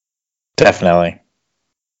 Definitely.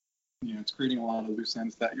 Yeah, it's creating a lot of loose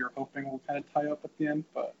ends that you're hoping will kind of tie up at the end,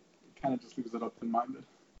 but it kind of just leaves it open-minded.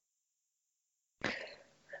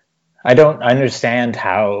 I don't understand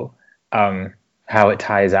how it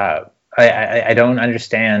ties up. I don't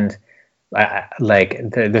understand.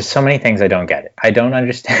 There's so many things I don't get. I don't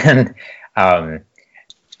understand. I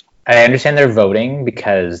understand they're voting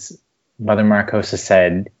because Mother Marcos has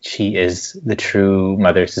said she is the true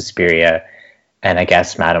Mother Suspiria, and I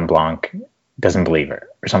guess Madame Blanc doesn't believe her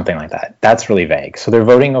or something like that. That's really vague. So they're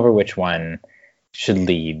voting over which one should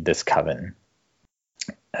lead this coven.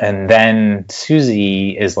 And then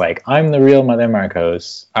Susie is like, I'm the real Mother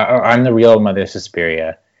Marcos, or I'm the real Mother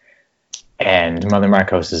Suspiria, and Mother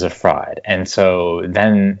Marcos is a fraud. And so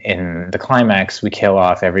then in the climax, we kill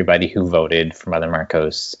off everybody who voted for Mother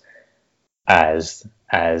Marcos as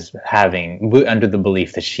having, under the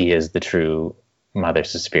belief that she is the true Mother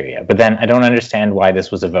Suspiria. But then I don't understand why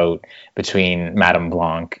this was a vote between Madame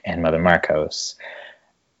Blanc and Mother Marcos.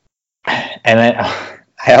 And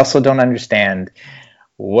I also don't understand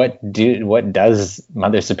what does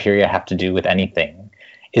Mother Superior have to do with anything?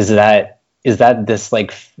 Is that this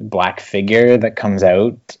like black figure that comes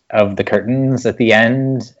out of the curtains at the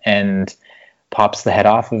end and pops the head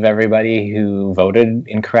off of everybody who voted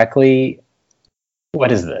incorrectly?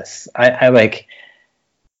 What is this? I like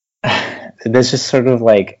there's just sort of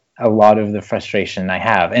like a lot of the frustration I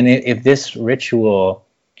have. And if this ritual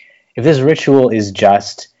is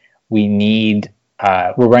just we need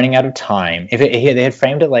we're running out of time. If they had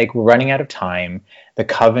framed it like we're running out of time, the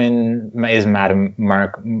coven is Madame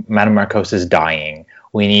Marcos is dying.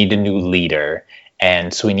 We need a new leader,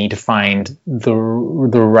 and so we need to find the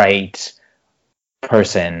right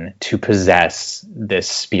person to possess this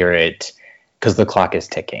spirit because the clock is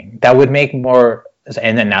ticking. That would make more,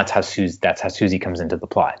 and then that's how Susie comes into the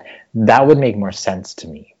plot. That would make more sense to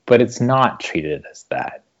me, but it's not treated as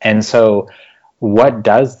that, and so. What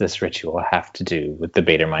does this ritual have to do with the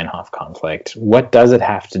Baader-Meinhof conflict? What does it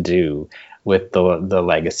have to do with the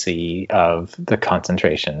legacy of the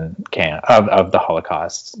concentration camp of the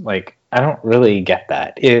Holocaust? Like, I don't really get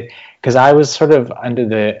that, because I was sort of under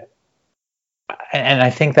the, and I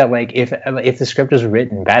think that like if the script is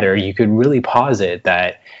written better, you could really posit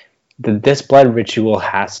that this blood ritual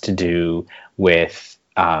has to do with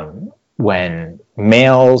when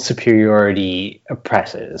male superiority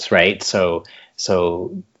oppresses, right? So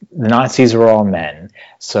the Nazis were all men.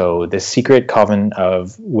 So the secret coven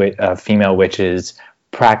of female witches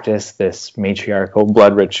practiced this matriarchal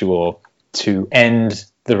blood ritual to end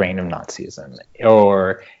the reign of Nazism.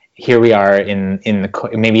 Or here we are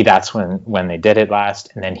maybe that's when they did it last,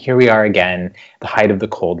 and then here we are again, the height of the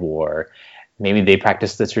Cold War. Maybe they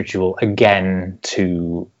practiced this ritual again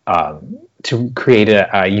to create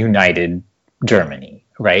a united Germany.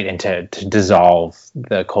 Right, and to dissolve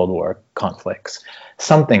the Cold War conflicts,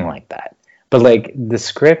 something like that. But like the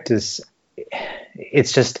script it's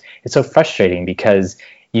so frustrating because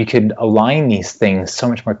you could align these things so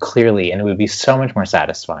much more clearly, and it would be so much more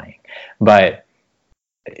satisfying. But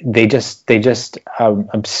they just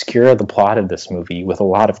obscure the plot of this movie with a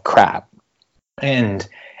lot of crap, and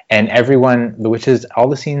and everyone, the witches, all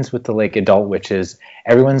the scenes with the like adult witches,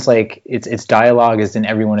 everyone's like, it's dialogue as in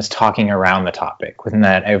everyone is talking around the topic, within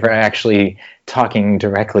that ever actually talking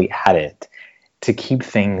directly at it, to keep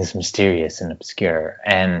things mysterious and obscure.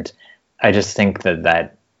 And I just think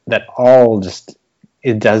that all just,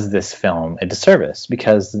 it does this film a disservice,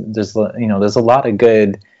 because there's there's a lot of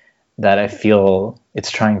good that I feel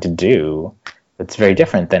it's trying to do that's very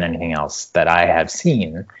different than anything else that I have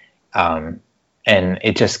seen. And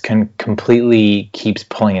it just completely keeps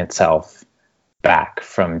pulling itself back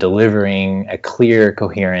from delivering a clear,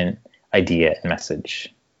 coherent idea and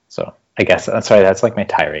message. So I guess, sorry, that's like my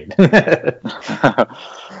tirade.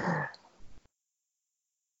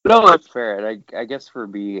 No, that's fair. And I guess for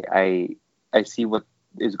me, I see what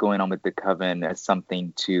is going on with the Coven as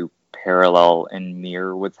something to parallel and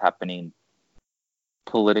mirror what's happening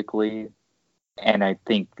politically. And I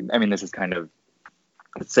think, I mean, this is kind of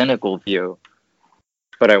a cynical view,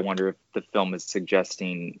 but I wonder if the film is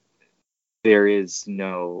suggesting there is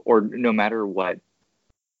no matter what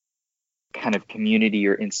kind of community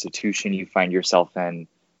or institution you find yourself in,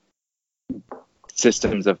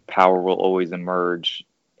 systems of power will always emerge,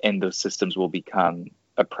 and those systems will become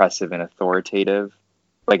oppressive and authoritative.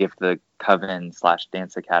 Like if the Coven /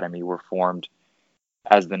 Dance Academy were formed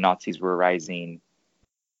as the Nazis were rising,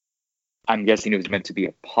 I'm guessing it was meant to be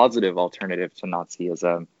a positive alternative to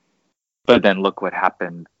Nazism, but then look what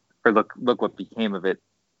happened, or look what became of it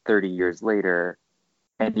 30 years later.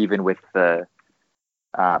 And even with the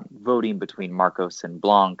voting between Marcos and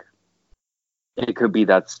Blanc, it could be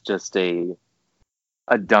that's just a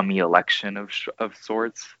dummy election of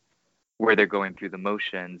sorts, where they're going through the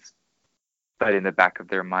motions, but in the back of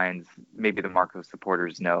their minds, maybe the Marcos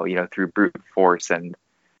supporters know, through brute force and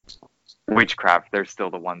witchcraft, they're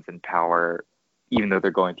still the ones in power, even though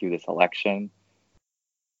they're going through this election.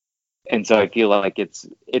 And so I feel like it's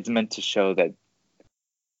meant to show that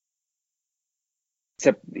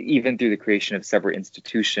even through the creation of separate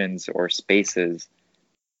institutions or spaces,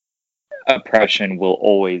 oppression will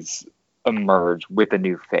always emerge with a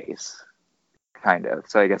new face, kind of.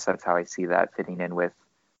 So I guess that's how I see that fitting in with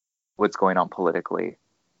what's going on politically.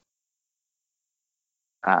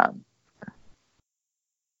 I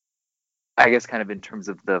guess kind of in terms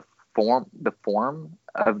of the form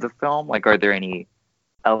of the film, like, are there any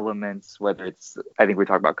elements, whether it's, I think we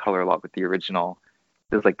talked about color a lot with the original,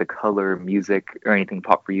 does like the color, music, or anything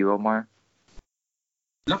pop for you, Omar?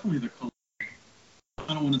 Definitely the color.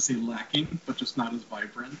 I don't want to say lacking, but just not as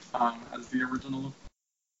vibrant as the original.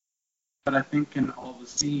 But I think in all the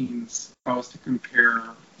scenes, if I was to compare,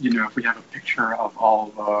 if we have a picture of all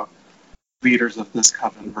the leaders of this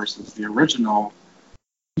coven versus the original,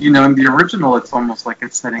 in the original, it's almost like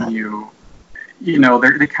it's setting you,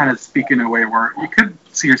 they kind of speak in a way where you could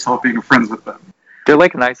see yourself being friends with them. They're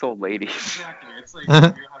like nice old ladies. Exactly. It's like you're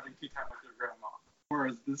having tea time with your grandma.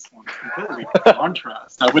 Whereas this one's completely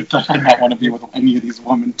contrast. I would not want to be with any of these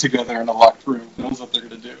women together in a locked room. Who knows what they're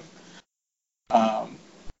going to do?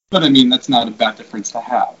 But I mean, that's not a bad difference to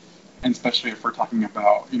have. And especially if we're talking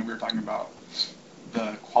about, we were talking about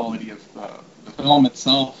the quality of the film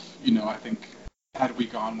itself. I think had we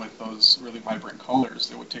gone with those really vibrant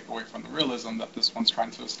colors, it would take away from the realism that this one's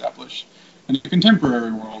trying to establish in a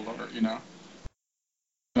contemporary world, or,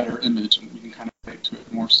 better image, and we can kind of relate to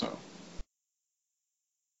it more so.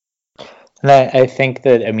 And I think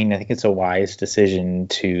that, I think it's a wise decision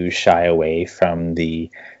to shy away from the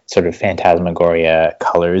sort of phantasmagoria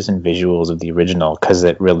colors and visuals of the original, because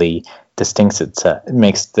it really it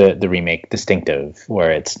makes the remake distinctive,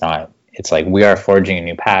 where it's like we are forging a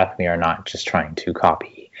new path. We are not just trying to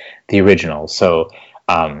copy the original. So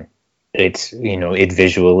it's, it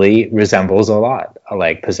visually resembles a lot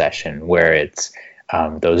like Possession, where it's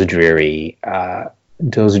those dreary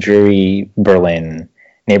Berlin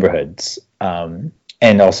neighborhoods,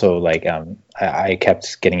 and also like I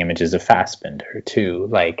kept getting images of Fassbinder too.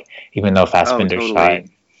 Like, even though Fassbinder shot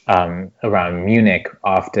around Munich,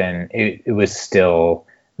 often it was still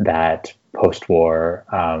that post-war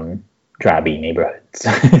drabby neighborhoods,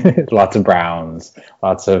 lots of browns,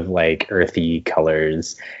 lots of like earthy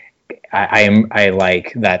colors. I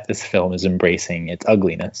like that this film is embracing its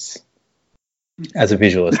ugliness as a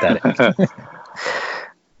visual aesthetic.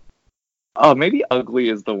 Oh, maybe ugly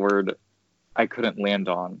is the word I couldn't land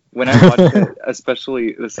on. When I watched it,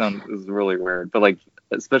 especially, this is really weird, but like,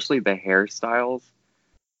 especially the hairstyles,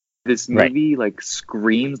 this movie like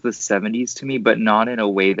screams the 70s to me, but not in a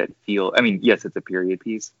way that yes, it's a period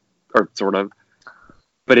piece, or sort of,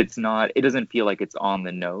 but it doesn't feel like it's on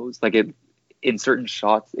the nose. Like, in certain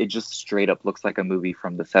shots, it just straight up looks like a movie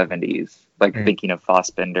from the 70s, like thinking of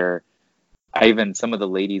Fassbinder, Some of the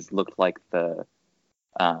ladies looked like the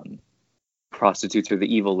prostitutes or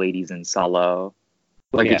the evil ladies in Salo.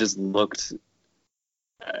 Like it just looked,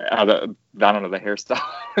 I don't know, the hairstyle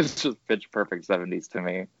was just pitch perfect 70s to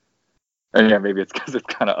me. And yeah, maybe it's because it's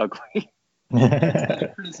kind of ugly. It's not a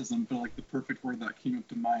criticism, but like the perfect word that came up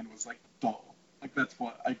to mind was like dull. Like that's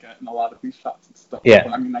what I get in a lot of these shots and stuff. Yeah.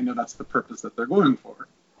 But, I mean, I know that's the purpose that they're going for.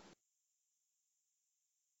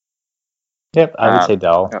 Yep, I would say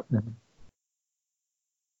dull.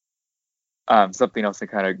 Yep. Something else that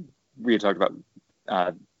kind of we had talked about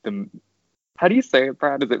the. How do you say it,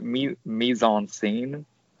 Brad? Is it mise en scene?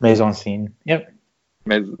 Mise en scene. Yep.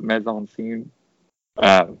 Mise en scene.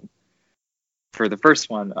 For the first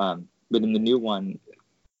one, but in the new one,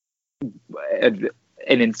 an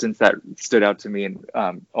instance that stood out to me, and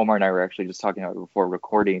Omar and I were actually just talking about it before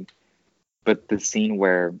recording, but the scene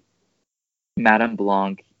where Madame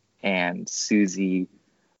Blanc and Susie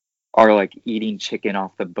are like eating chicken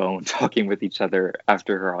off the bone, talking with each other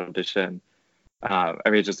after her audition. I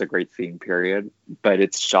mean, it's just a great scene, period. But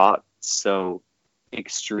it's shot so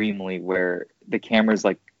extremely where the camera's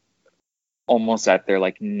like almost at their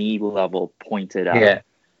like knee level pointed up. Yeah.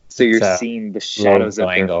 So you're seeing the shadows of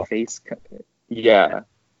their angle. face. Yeah.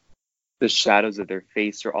 The shadows of their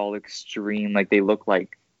face are all extreme. Like they look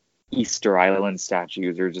like Easter Island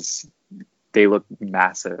statues, or just they look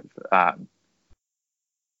massive.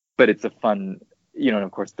 But it's a fun, and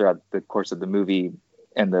of course throughout the course of the movie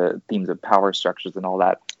and the themes of power structures and all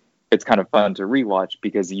that, it's kind of fun to rewatch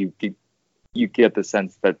because you get the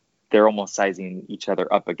sense that they're almost sizing each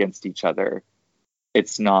other up against each other.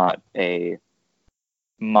 It's not a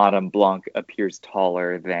Madame Blanc appears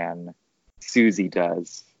taller than Susie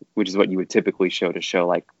does, which is what you would typically show to show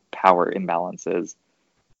like power imbalances.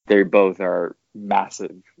 They both are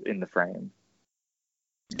massive in the frame.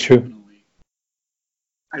 True. Definitely.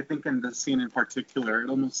 I think in this scene in particular, it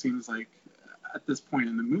almost seems like at this point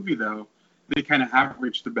in the movie, though, they kind of have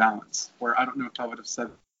reached a balance where I don't know if I would have said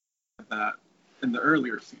that in the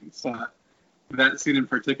earlier scenes. But that scene in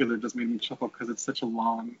particular just made me chuckle because it's such a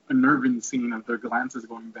long, unnerving scene of their glances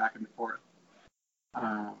going back and forth.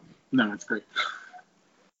 No, it's great.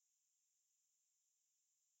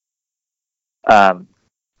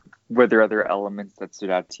 Were there other elements that stood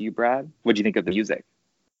out to you, Brad? What do you think of the music?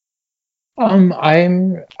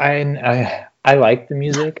 I like the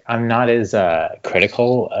music. I'm not as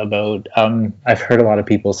critical about. I've heard a lot of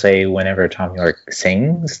people say whenever Tom York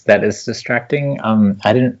sings that is distracting.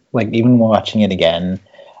 I didn't like even watching it again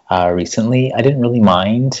recently. I didn't really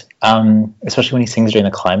mind, especially when he sings during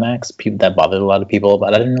the climax. That bothered a lot of people,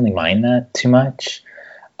 but I didn't really mind that too much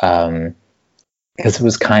because it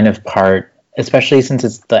was kind of part, especially since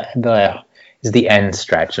it's the end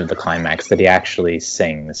stretch of the climax that he actually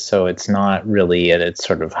sings, so it's not really at its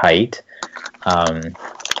sort of height, and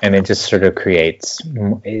it just sort of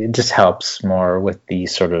it just helps more with the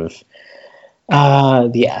sort of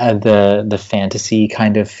the fantasy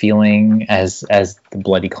kind of feeling as the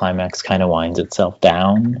bloody climax kind of winds itself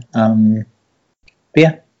down. But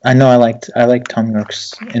yeah, I know I liked Tom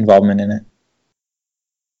York's involvement in it.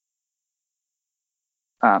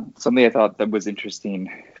 Something I thought that was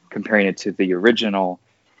interesting, comparing it to the original,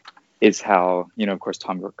 is how, of course,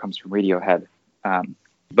 Tom York comes from Radiohead,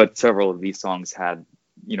 but several of these songs had,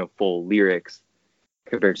 full lyrics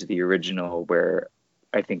compared to the original, where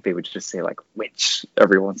I think they would just say like "witch"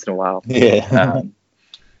 every once in a while. Yeah.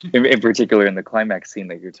 In particular, in the climax scene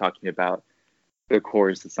that you're talking about, the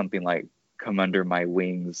chorus is something like "come under my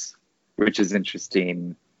wings," which is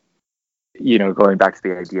interesting. Going back to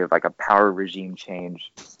the idea of like a power regime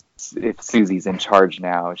change. If Susie's in charge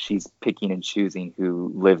now, she's picking and choosing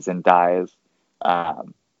who lives and dies.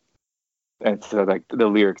 And so like the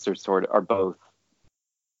lyrics are both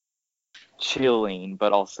chilling,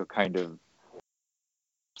 but also kind of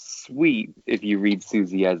sweet if you read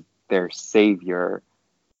Susie as their savior,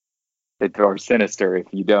 or sinister if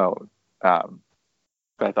you don't. But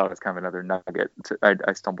I thought it was kind of another nugget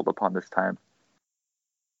I stumbled upon this time.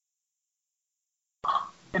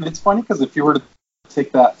 And it's funny because if you were to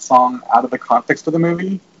take that song out of the context of the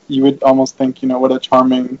movie, you would almost think, what a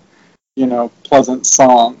charming, pleasant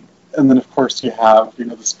song. And then, of course, you have,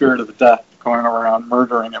 the spirit of death going around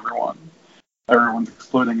murdering everyone. Everyone's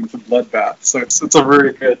exploding into bloodbath. So it's a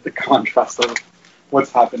very good contrast of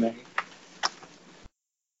what's happening.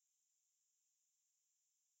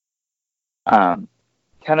 Kind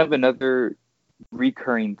of another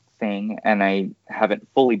recurring thing, and I haven't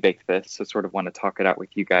fully baked this, so sort of want to talk it out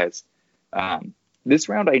with you guys. This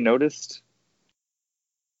round I noticed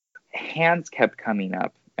hands kept coming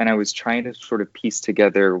up, and I was trying to sort of piece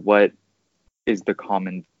together what is the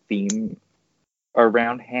common theme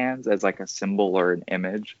around hands as like a symbol or an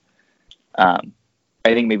image. I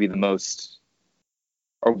think maybe the most,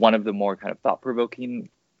 or one of the more kind of thought-provoking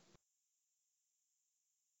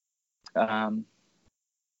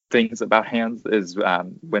things about hands is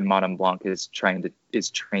when Madame Blanc is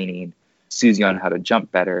training Susie on how to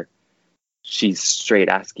jump better. She's straight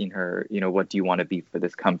asking her, what do you want to be for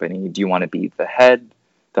this company? Do you want to be the head,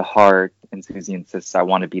 the heart? And Susie insists, I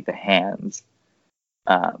want to be the hands.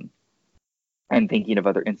 And thinking of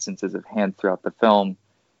other instances of hands throughout the film,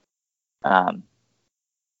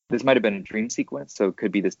 this might have been a dream sequence, so it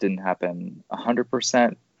could be this didn't happen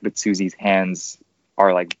 100%, but Susie's hands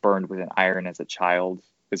are like burned with an iron as a child,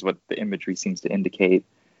 is what the imagery seems to indicate.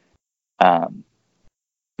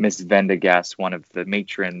 Miss Vendegast, one of the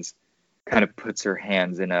matrons, kind of puts her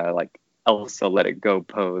hands in a like Elsa let it go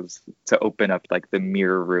pose to open up like the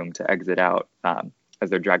mirror room to exit out as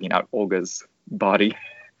they're dragging out Olga's body.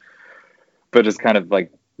 But just kind of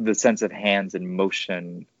like the sense of hands and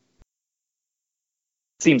motion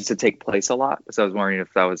seems to take place a lot. So I was wondering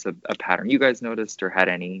if that was a pattern you guys noticed or had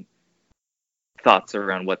any thoughts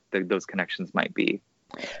around what those connections might be.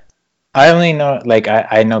 I only know, like,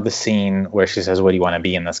 I know the scene where she says, what do you want to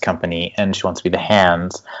be in this company? And she wants to be the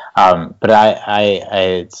hands. But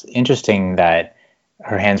it's interesting that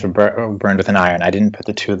her hands were burned with an iron. I didn't put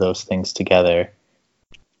the two of those things together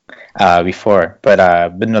before.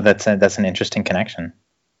 But no, that's an interesting connection.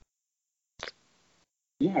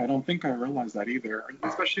 Yeah, I don't think I realized that either.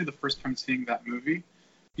 Especially the first time seeing that movie.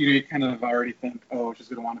 You kind of already think, oh, she's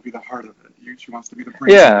going to want to be the heart of it. She wants to be the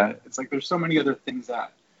brain of it. It's like there's so many other things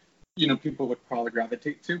that people would probably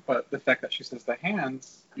gravitate to, but the fact that she says the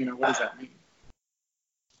hands, what does that mean?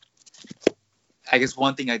 I guess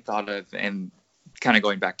one thing I thought of, and kind of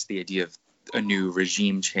going back to the idea of a new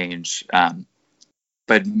regime change,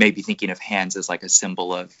 but maybe thinking of hands as like a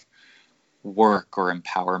symbol of work or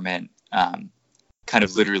empowerment, kind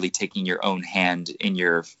of literally taking your own hand in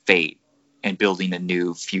your fate and building a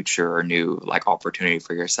new future or new like opportunity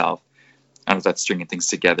for yourself. I don't know if that's stringing things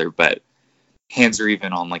together, but hands are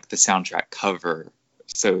even on like the soundtrack cover.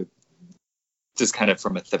 So just kind of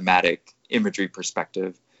from a thematic imagery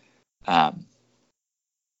perspective, they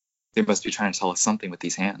must be trying to tell us something with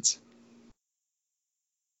these hands.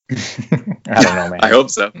 I don't know, man. I hope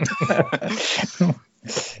so.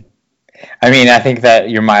 I mean, I think that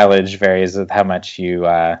your mileage varies with how much you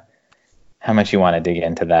want to dig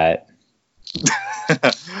into that.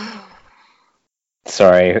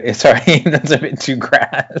 Sorry, that's a bit too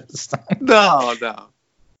crass. No.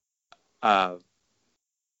 And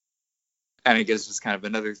I guess just kind of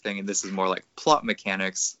another thing, and this is more like plot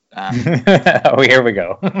mechanics. Oh, here we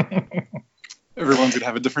go. Everyone's gonna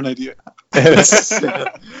have a different idea.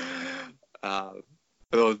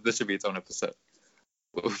 Although this should be its own episode.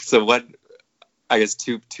 So what? I guess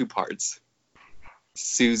two parts.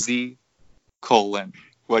 Susie,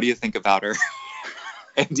 what do you think about her?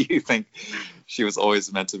 And do you think she was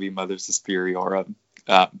always meant to be Mother Suspiria? Or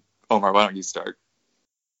Omar, why don't you start?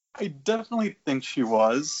 I definitely think she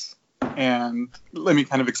was. And let me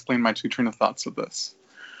kind of explain my two train of thoughts with this.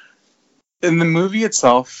 In the movie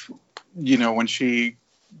itself, when she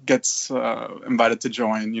gets invited to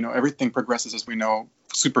join, everything progresses, as we know,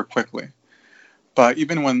 super quickly. But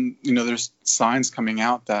even when, there's signs coming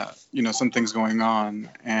out that, something's going on,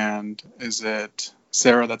 and is it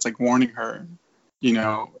Sarah that's like warning her,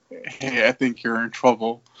 hey, I think you're in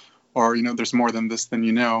trouble, or, there's more than this than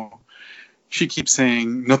you know. She keeps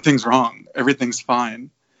saying, nothing's wrong, everything's fine.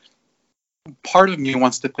 Part of me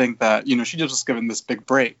wants to think that, she just given this big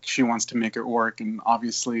break. She wants to make it work, and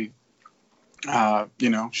obviously, she's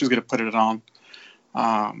going to put it on,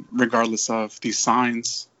 regardless of these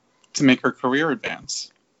signs, to make her career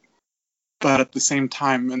advance. But at the same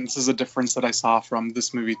time, and this is a difference that I saw from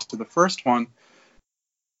this movie to the first one,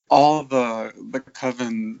 all the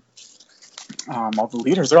coven, all the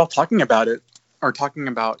leaders, they're all talking about it, are talking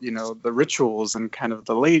about, the rituals and kind of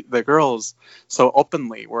the girls so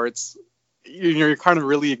openly, where it's, you're kind of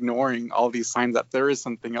really ignoring all these signs that there is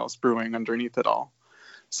something else brewing underneath it all.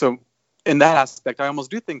 So in that aspect, I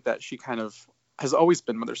almost do think that she kind of has always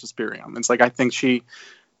been Mother Suspiria. It's like, I think she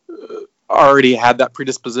already had that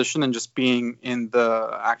predisposition, and just being in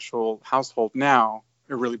the actual household now,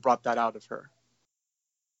 it really brought that out of her.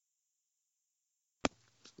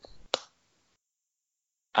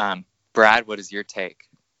 Brad, what is your take?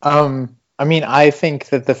 I mean, I think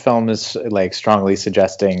that the film is like strongly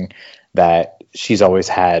suggesting that she's always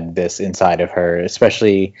had this inside of her,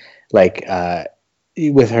 especially like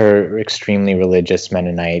with her extremely religious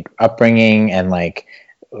Mennonite upbringing, and like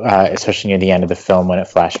especially near the end of the film when it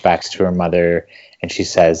flashbacks to her mother, and she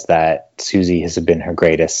says that Susie has been her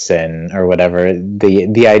greatest sin or whatever.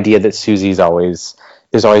 The idea that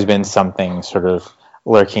there's always been something sort of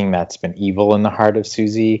lurking that's been evil in the heart of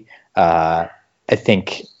Susie, I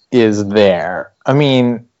think is there. I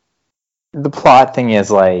mean, the plot thing is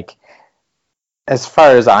like, as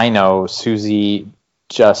far as I know, Susie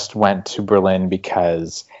just went to Berlin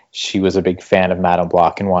because she was a big fan of Madame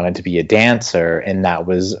Bloch and wanted to be a dancer, and that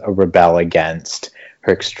was a rebel against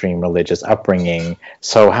her extreme religious upbringing.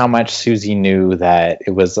 So how much Susie knew that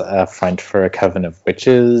it was a front for a coven of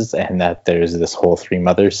witches and that there's this whole three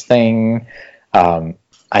mothers thing,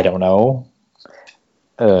 I don't know.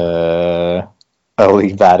 I'll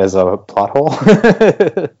leave that as a plot hole.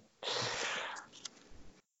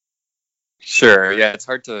 Sure, yeah, it's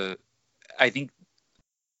hard to... I think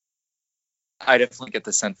I definitely get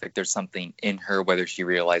the sense that there's something in her, whether she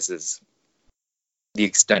realizes the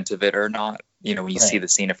extent of it or not. You know, when you see the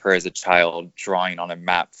scene of her as a child drawing on a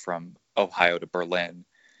map from Ohio to Berlin,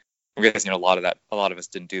 I'm guessing a lot of us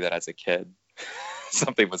didn't do that as a kid.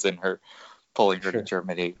 Something was in her, pulling her to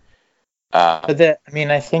Germany.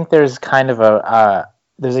 I think there's kind of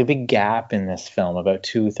there's a big gap in this film about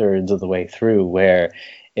 2/3 of the way through where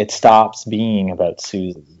it stops being about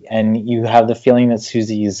Susie, and you have the feeling that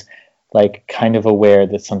Susie's like kind of aware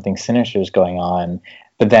that something sinister is going on.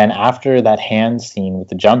 But then after that hand scene with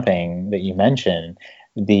the jumping that you mentioned,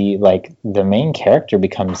 the main character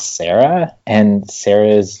becomes Sarah, and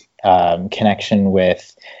Sarah's connection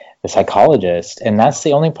with the psychologist, and that's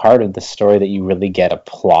the only part of the story that you really get a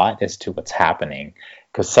plot as to what's happening.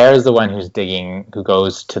 Because Sarah's the one who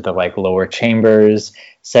goes to the lower chambers.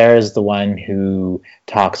 Sarah's the one who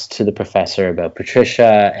talks to the professor about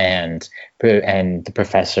Patricia, and the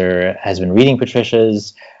professor has been reading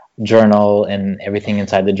Patricia's journal and everything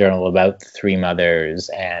inside the journal about the three mothers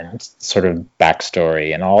and sort of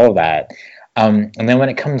backstory and all of that. And then when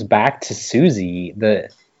it comes back to Susie,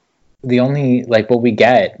 the only what we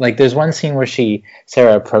get, there's one scene where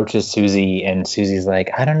Sarah approaches Susie and Susie's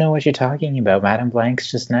like, I don't know what you're talking about, Madame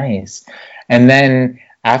Blanc's just nice. And then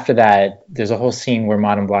after that there's a whole scene where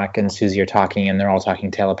Madame Blanc and Susie are talking, and they're all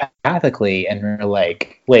talking telepathically, and we're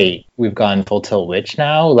like, wait, we've gone full tilt witch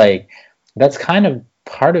now? That's kind of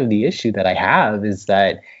part of the issue that I have, is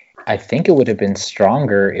that I think it would have been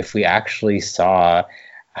stronger if we actually saw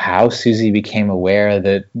how Susie became aware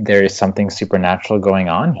that there is something supernatural going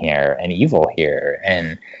on here and evil here,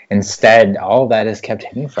 and instead all of that is kept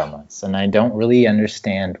hidden from us, and I don't really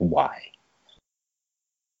understand why.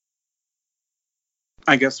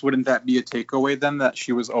 I guess wouldn't that be a takeaway then, that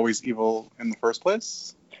she was always evil in the first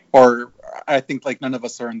place? Or I think none of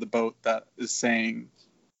us are in the boat that is saying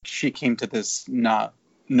she came to this not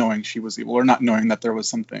knowing she was evil, or not knowing that there was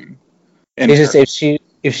something in her. It's just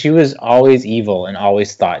if she was always evil and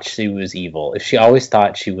always thought she was evil, if she always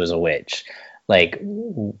thought she was a witch,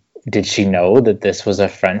 did she know that this was a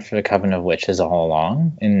front for the Coven of Witches all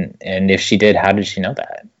along? And if she did, how did she know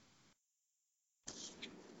that?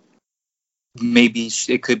 Maybe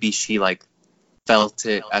it could be she felt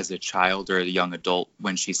it as a child or a young adult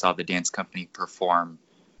when she saw the dance company perform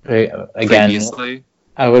Again, previously.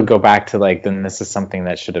 I would go back to then this is something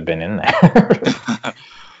that should have been in there.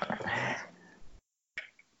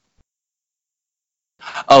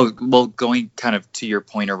 Oh, well, going kind of to your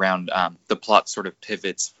point around the plot sort of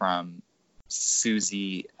pivots from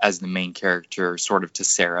Susie as the main character sort of to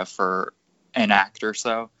Sarah for an act or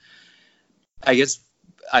so. I guess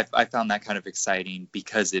I found that kind of exciting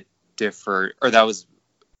because it differed, or that was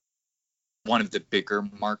one of the bigger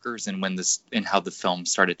markers in how the film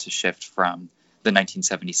started to shift from the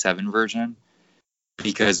 1977 version.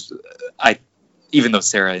 Because even though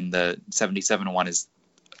Sarah in the 77 one is,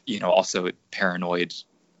 also paranoid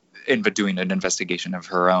but doing an investigation of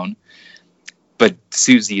her own, but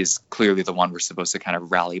Susie is clearly the one we're supposed to kind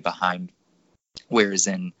of rally behind, whereas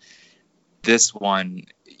in this one,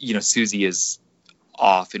 Susie is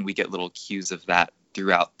off, and we get little cues of that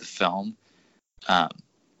throughout the film. But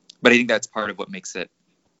I think that's part of what makes it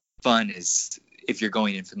fun, is if you're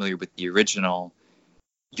going in familiar with the original,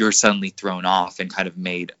 you're suddenly thrown off and kind of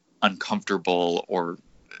made uncomfortable, or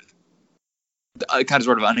kind of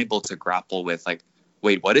sort of unable to grapple with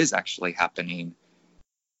wait, what is actually happening?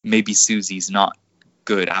 Maybe Susie's not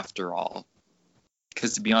good after all.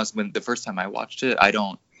 Because to be honest, when the first time I watched it, I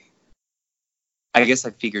guess I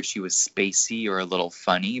figured she was spacey or a little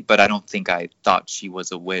funny, but I don't think I thought she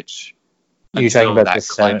was a witch until that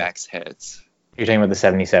climax hits. You're talking about the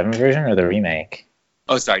 77 version or the remake?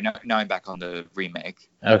 Oh, sorry. Now I'm back on the remake.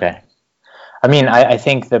 Okay. I mean, I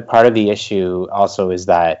think that part of the issue also is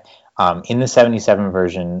that In the 77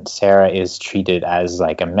 version, Sarah is treated as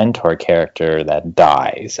like a mentor character that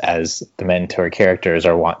dies, as the mentor characters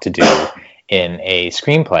are wont to do in a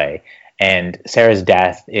screenplay. And Sarah's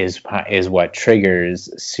death is what triggers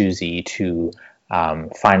Susie to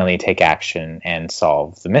finally take action and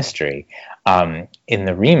solve the mystery. In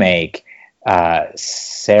the remake,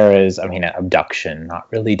 Sarah's, abduction,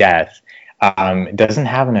 not really death, doesn't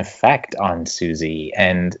have an effect on Susie.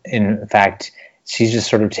 And in fact, she's just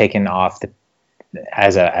sort of taken off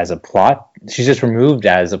as a plot. She's just removed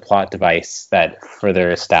as a plot device that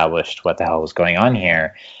further established what the hell was going on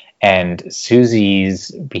here. And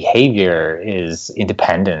Susie's behavior is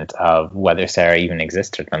independent of whether Sarah even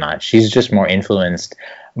existed or not. She's just more influenced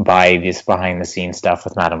by this behind the scenes stuff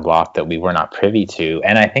with Madame Blanc that we were not privy to.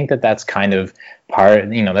 And I think that that's kind of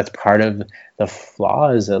that's part of the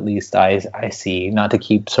flaws, at least I see, not to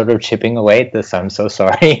keep sort of chipping away at this, I'm so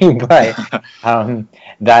sorry, but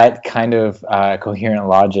that kind of coherent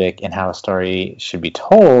logic in how a story should be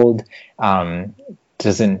told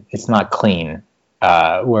it's not clean.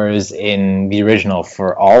 Whereas in the original,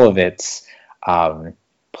 for all of its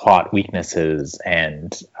plot weaknesses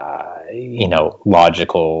and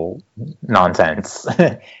logical nonsense,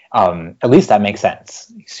 at least that makes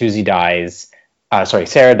sense.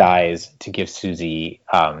 Sarah dies to give Susie.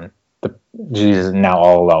 She's now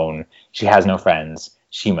all alone. She has no friends.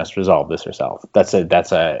 She must resolve this herself. That's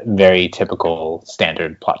a very typical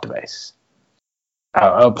standard plot device.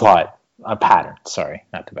 A pattern. Sorry,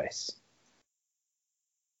 not device.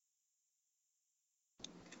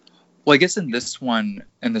 Well, I guess in this one,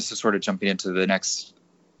 and this is sort of jumping into the next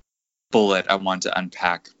bullet I want to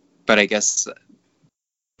unpack, but I guess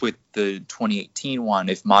with the 2018 one,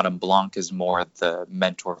 if Madame Blanc is more the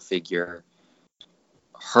mentor figure,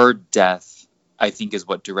 her death, I think, is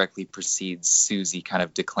what directly precedes Susie kind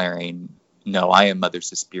of declaring, no, I am Mother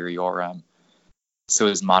Suspiriorum. So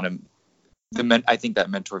is I think that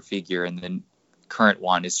mentor figure in the current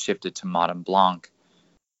one is shifted to Madame Blanc.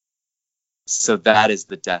 So that is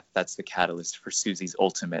the death. That's the catalyst for Susie's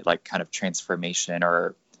ultimate, like, kind of transformation,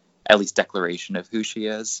 or at least declaration of who she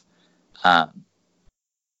is. I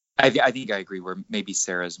think I agree where maybe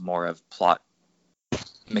Sarah's more of plot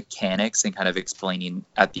mechanics and kind of explaining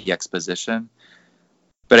at the exposition.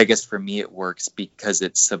 But I guess for me it works because I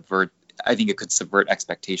think it could subvert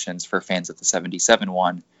expectations for fans of the 77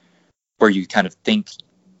 one, where you kind of think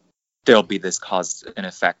there'll be this cause and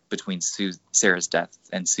effect between Sarah's death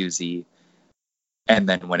and Susie. And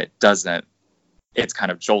then when it doesn't, it's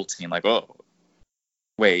kind of jolting, like, oh,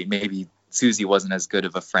 wait, maybe Susie wasn't as good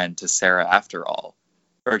of a friend to Sarah after all.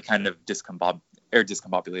 Or it kind of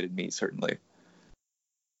discombobulated me, certainly.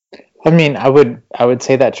 I mean, I would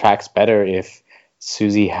say that tracks better if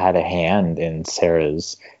Susie had a hand in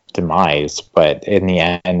Sarah's demise, but in the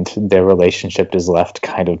end, their relationship is left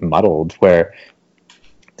kind of muddled, where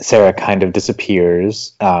Sarah kind of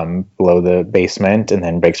disappears below the basement and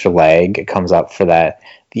then breaks her leg. It comes up for the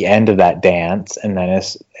end of that dance, and then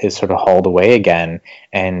is sort of hauled away again.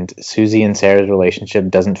 And Susie and Sarah's relationship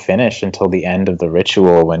doesn't finish until the end of the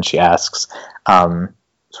ritual, when she asks, when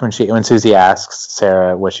Susie asks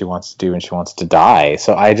Sarah what she wants to do, and she wants to die.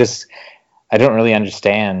 So I don't really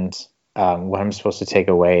understand what I'm supposed to take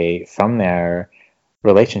away from their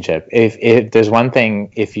relationship. If there's one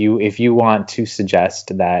thing, if you want to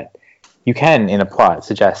suggest that, you can in a plot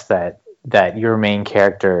suggest that your main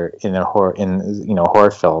character in a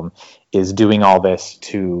horror film is doing all this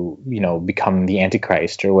to become the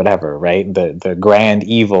Antichrist or whatever, right? The grand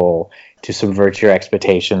evil, to subvert your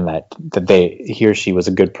expectation that he or she was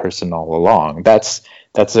a good person all along. That's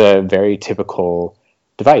a very typical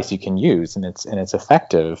device you can use, and it's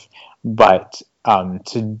effective. But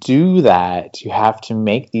to do that, you have to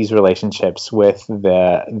make these relationships with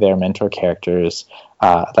their mentor characters,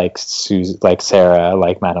 like Sarah,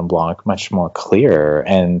 like Madame Blanc, much more clear.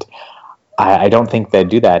 And I don't think they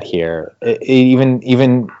do that here. Even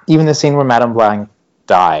the scene where Madame Blanc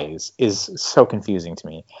dies is so confusing to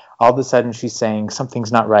me. All of a sudden, she's saying,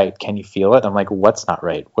 something's not right. Can you feel it? I'm like, what's not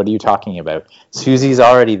right? What are you talking about? Susie's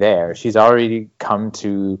already there. She's already come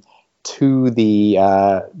to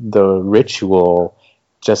the ritual,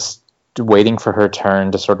 just waiting for her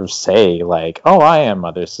turn to sort of say, like, oh, I am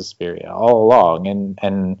Mother Suspiria all along,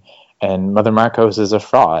 and Mother Marcos is a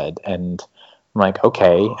fraud. And I'm like,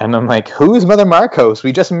 okay. And I'm like, who's Mother Marcos?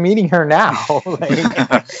 We just meeting her now.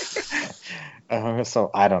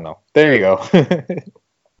 So I don't know. There you go.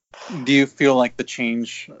 Do you feel like the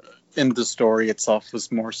change in the story itself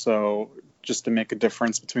was more so just to make a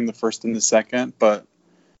difference between the first and the second, but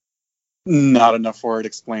not enough for it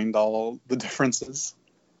explained all the differences?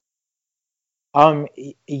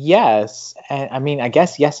 Yes, and I mean, I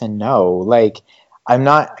guess yes and no. Like, I'm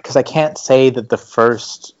not, because I can't say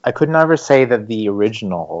that I could never say that the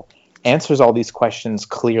original answers all these questions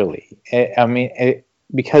clearly.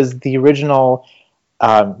 Because the original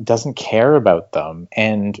doesn't care about them,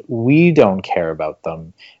 and we don't care about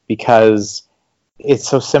them because it's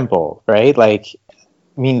so simple, right? Like,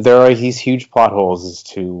 I mean, there are these huge plot holes as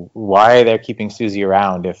to why they're keeping Susie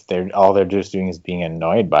around if they're just doing is being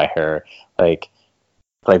annoyed by her. Like,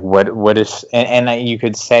 what is and you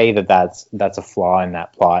could say that that's a flaw in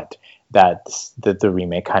that plot that the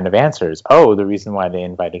remake kind of answers. Oh, the reason why they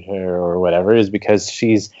invited her or whatever is because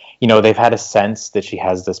she's, they've had a sense that she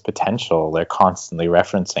has this potential. They're constantly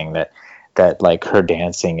referencing that like her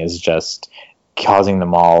dancing is just causing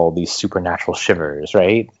them all these supernatural shivers,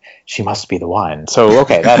 right? She must be the one. So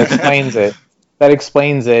okay, that explains it. That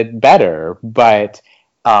explains it better, but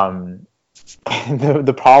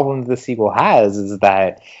the problem the sequel has is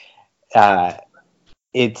that uh,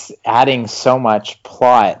 it's adding so much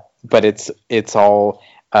plot, but it's all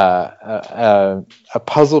a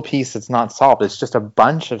puzzle piece that's not solved. It's just a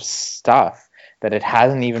bunch of stuff that it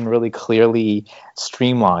hasn't even really clearly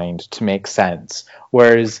streamlined to make sense.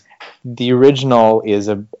 Whereas the original is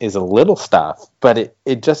a little stuff, but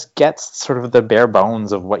it just gets sort of the bare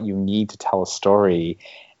bones of what you need to tell a story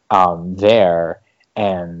there,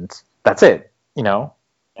 and that's it,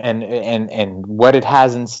 and what it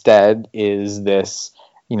has instead is this,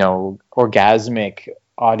 orgasmic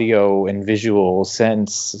audio and visual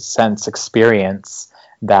sense experience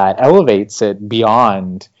that elevates it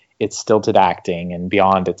beyond its stilted acting and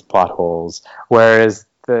beyond its plot holes. Whereas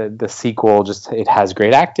the sequel, just, it has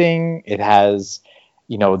great acting, it has,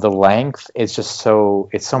 the length, it's so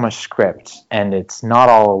much script, and it's not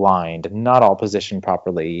all aligned, not all positioned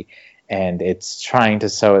properly, and it's trying to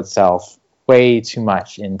sew itself way too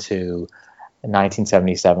much into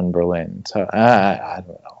 1977 Berlin. So I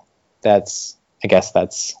don't know. I guess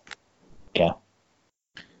that's, yeah.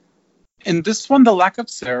 In this one, the lack of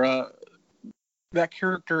Sarah, that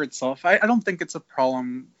character itself, I don't think it's a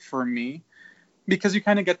problem for me, because you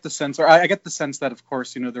kind of get the sense, or I get the sense that, of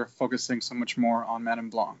course, they're focusing so much more on Madame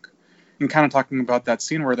Blanc, and kind of talking about that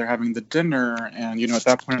scene where they're having the dinner, and, at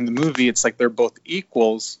that point in the movie, it's like they're both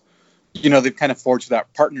equals. They've kind of forged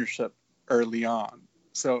that partnership early on.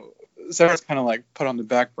 So Sarah's kind of like put on the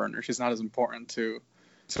back burner. She's not as important to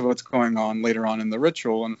what's going on later on in the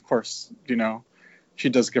ritual. And of course, she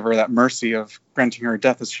does give her that mercy of granting her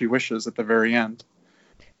death as she wishes at the very end.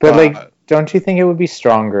 But don't you think it would be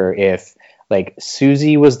stronger if, like,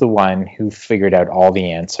 Susie was the one who figured out all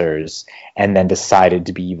the answers and then decided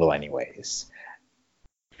to be evil anyways?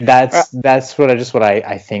 That's what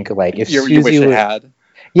I think. Like, if you wish it had.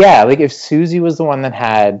 Yeah, like if Susie was the one that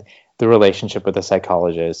had the relationship with the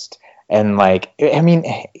psychologist, and like, I mean,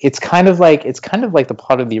 it's kind of like the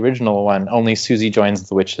plot of the original one, only Susie joins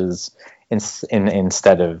the witches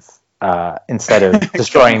instead of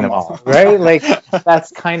destroying them all, right? Like,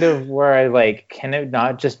 that's kind of where I like, can it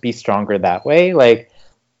not just be stronger that way? Like,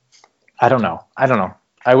 I don't know.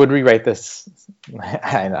 I would rewrite this.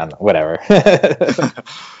 I don't know, whatever.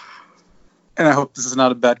 And I hope this is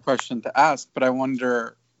not a bad question to ask, but I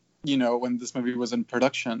wonder, when this movie was in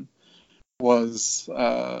production, was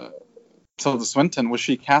Tilda Swinton, was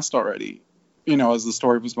she cast already, as the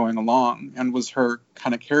story was going along? And was her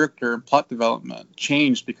kind of character and plot development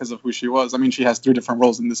changed because of who she was? I mean, she has 3 different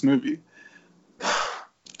roles in this movie.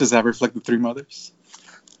 Does that reflect the 3 mothers?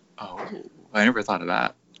 Oh, I never thought of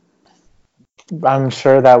that. I'm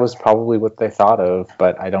sure that was probably what they thought of,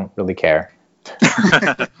 but I don't really care.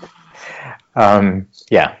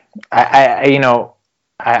 Yeah,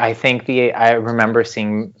 I think I remember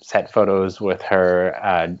seeing set photos with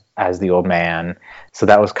her as the old man, so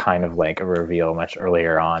that was kind of like a reveal much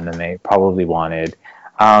earlier on than they probably wanted.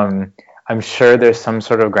 I'm sure there's some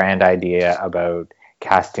sort of grand idea about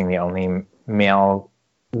casting the only male,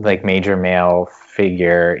 like major male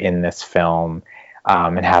figure in this film,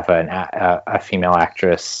 and have a female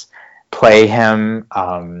actress play him.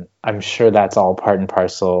 I'm sure that's all part and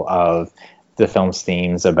parcel of the film's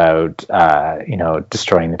themes about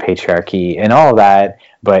destroying the patriarchy and all of that,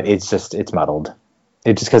 but it's muddled.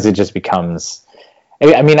 It just, because it just becomes,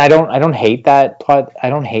 I mean, I don't hate that plot. I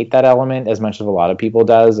don't hate that element as much as a lot of people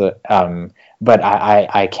does. But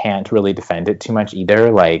I can't really defend it too much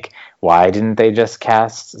either. Like, why didn't they just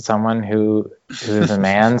cast someone who is a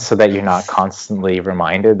man so that you're not constantly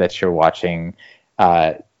reminded that you're watching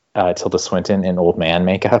Tilda Swinton in old man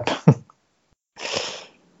makeup?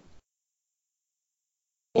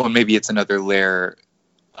 Or maybe it's another layer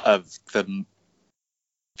of the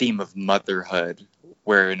theme of motherhood,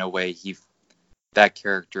 where in a way he that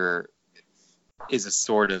character is a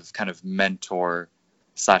sort of kind of mentor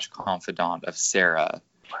 / confidant of Sarah.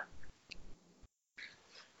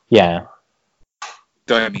 Yeah.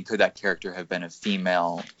 Though, I mean, could that character have been a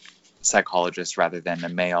female psychologist rather than a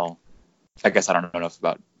male? I guess I don't know enough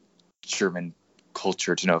about German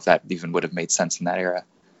culture to know if that even would have made sense in that era.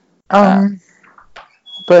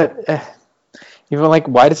 But even like,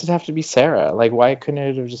 why does it have to be Sarah? Like, why couldn't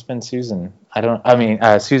it have just been Susan?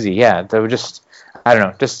 Susie. Yeah, they would just, I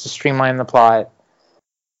don't know, just to streamline the plot.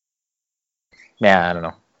 Yeah, I don't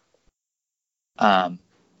know.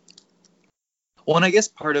 Well, and I guess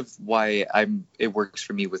part of why it works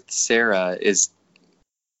for me with Sarah is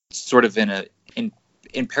sort of in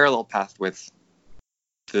parallel path with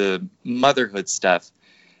the motherhood stuff.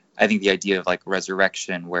 I think the idea of like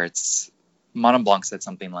resurrection, where it's Madame Blanc said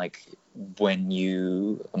something like, let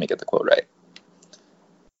me get the quote right.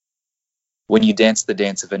 When you dance the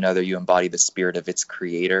dance of another, you embody the spirit of its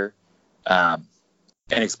creator. And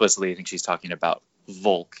explicitly, I think she's talking about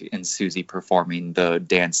Volk and Susie performing the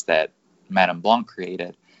dance that Madame Blanc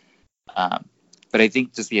created. But I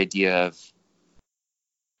think just the idea of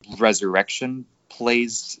resurrection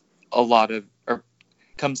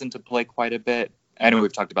comes into play quite a bit. I know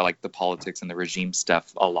we've talked about like the politics and the regime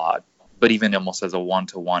stuff a lot, but even almost as a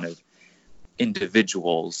one-to-one of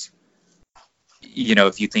individuals, you know,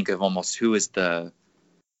 if you think of almost who is the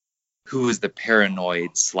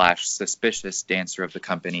paranoid / suspicious dancer of the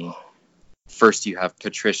company, first you have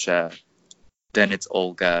Patricia, then it's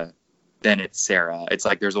Olga, then it's Sarah. It's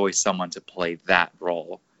like there's always someone to play that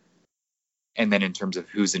role. And then in terms of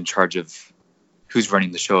who's in charge of who's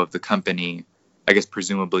running the show of the company, I guess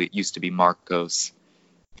presumably it used to be Marcos,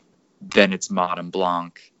 then it's Madame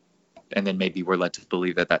Blanc, and then maybe we're led to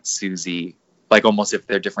believe that that's Susie. Like almost if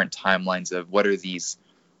they're different timelines of what are these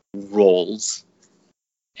roles,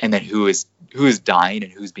 and then who is dying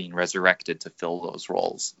and who's being resurrected to fill those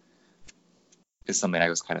roles is something I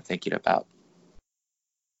was kind of thinking about.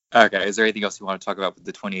 Okay, is there anything else you want to talk about with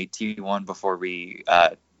the 2018 one before we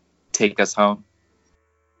take us home?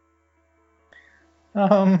 I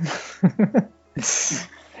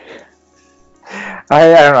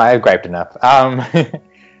don't know. I've griped enough.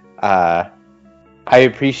 I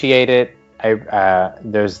appreciate it.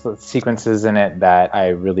 There's sequences in it that I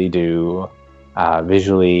really do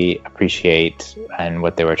visually appreciate, and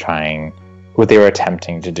what they were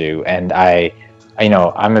attempting to do. And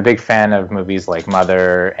I'm a big fan of movies like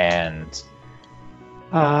Mother and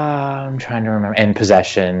I'm trying to remember, and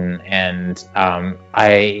Possession, and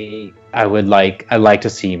I'd like to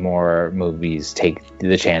see more movies take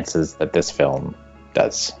the chances that this film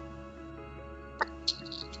does.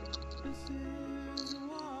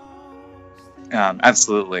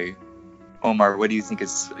 Absolutely. Omar, what do you think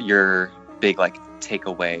is your big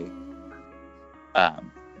takeaway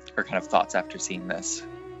or kind of thoughts after seeing this?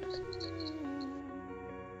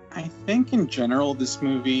 I think in general this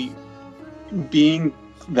movie being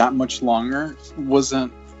that much longer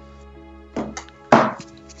wasn't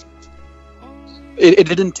it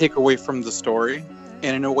didn't take away from the story,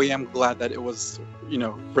 and in a way I'm glad that it was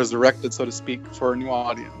resurrected, so to speak, for a new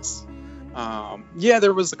audience.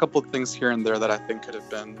 There was a couple of things here and there that I think could have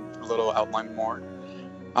been a little outlined more.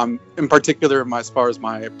 In particular, as far as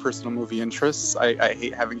my personal movie interests, I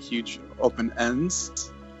hate having huge open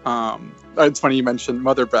ends. It's funny you mentioned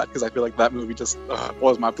Mother Brat, because I feel like that movie just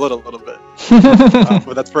boils my blood a little bit.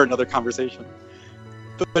 But that's for another conversation.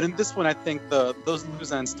 But in this one, I think those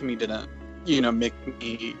loose ends to me didn't, make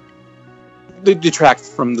me detract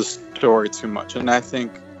from the story too much. And I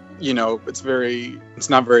think, it's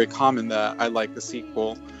not very common that I like the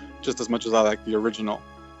sequel just as much as I like the original.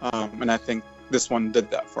 And I think this one did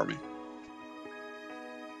that for me.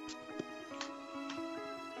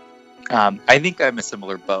 I think I'm a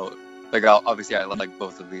similar boat. Obviously I like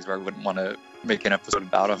both of these, where I wouldn't want to make an episode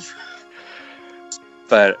about them.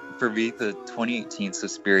 But for me, the 2018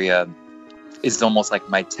 Suspiria is almost like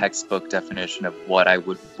my textbook definition of what I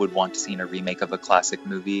would want to see in a remake of a classic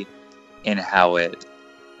movie, and how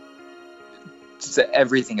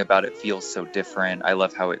everything about it feels so different. I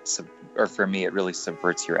love how for me, it really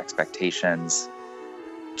subverts your expectations.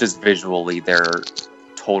 Just visually, they're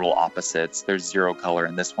total opposites. There's zero color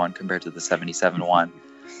in this one compared to the 77 one.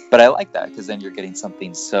 But I like that, because then you're getting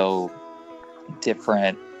something so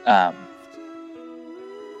different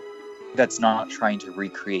that's not trying to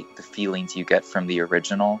recreate the feelings you get from the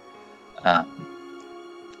original. And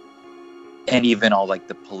even all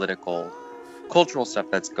the political, cultural stuff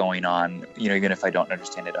that's going on, even if I don't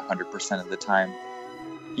understand it 100% of the time,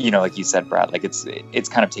 like you said, Brad, it's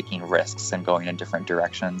kind of taking risks and going in different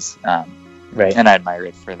directions. Right. And I admire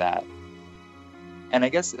it for that. And I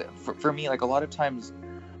guess for me, like a lot of times,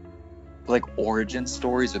 like origin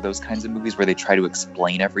stories or those kinds of movies where they try to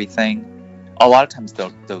explain everything, a lot of times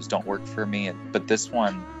those don't work for me. But this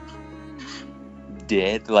one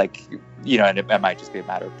did, like, you know, and it might just be a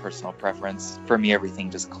matter of personal preference. For me,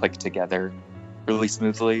 everything just clicked together really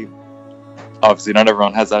smoothly. Obviously, not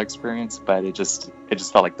everyone has that experience, but it just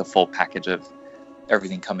felt like the full package of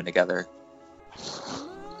everything coming together.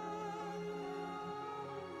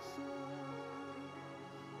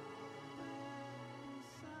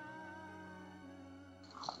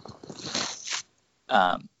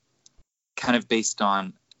 Kind of based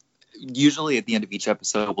on, usually at the end of each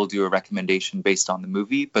episode, we'll do a recommendation based on the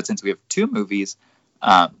movie. But since we have two movies,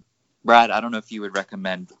 Brad, I don't know if you would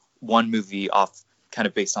recommend one movie off kind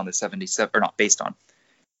of based on the 77, or not based on,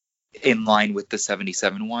 in line with the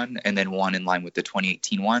 77 one, and then one in line with the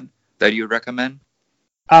 2018 one that you would recommend?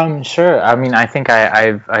 Sure. I mean, I think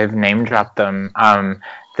I've name dropped them.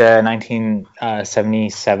 The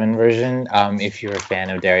 1977 version. If you're a fan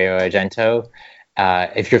of Dario Argento,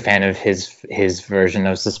 if you're a fan of his version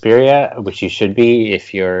of Suspiria, which you should be,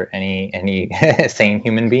 if you're any sane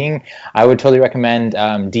human being, I would totally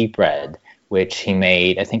recommend Deep Red, which he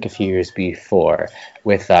made I think a few years before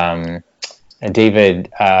with David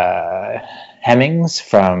Hemmings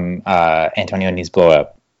from Antonioni's Blow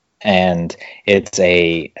Up. And it's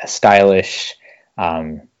a stylish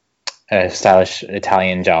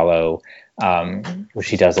Italian giallo, which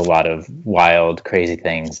he does a lot of wild, crazy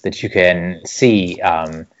things that you can see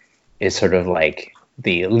is sort of like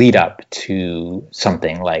the lead up to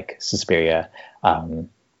something like Suspiria.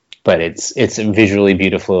 But it's visually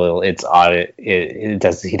beautiful. It's odd. He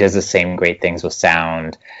does the same great things with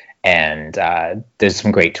sound, and there's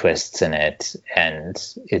some great twists in it, and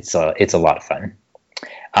it's a lot of fun.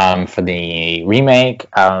 For the remake,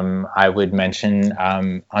 I would mention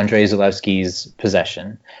Andrei Zulewski's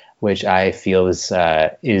Possession, which I feel is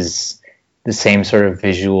the same sort of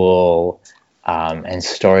visual and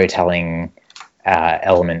storytelling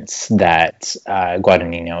elements that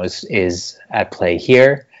Guadagnino is at play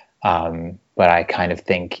here, but I kind of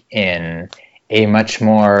think in a much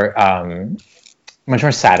more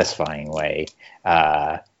satisfying way.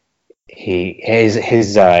 His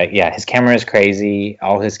camera is crazy.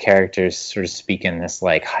 All his characters sort of speak in this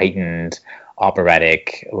like heightened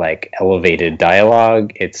operatic, like elevated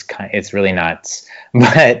dialogue. It's really nuts,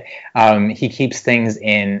 but he keeps things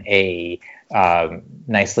in a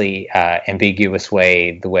nicely ambiguous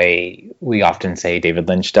way, the way we often say David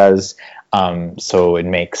Lynch does. So it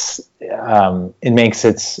makes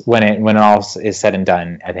it when all is said and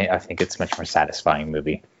done, I think it's a much more satisfying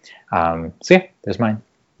movie. So yeah, there's mine.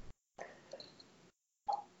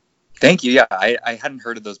 Thank you. Yeah, I hadn't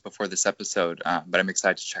heard of those before this episode, but I'm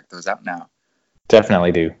excited to check those out now.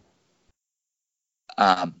 Definitely do.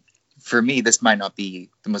 For me, this might not be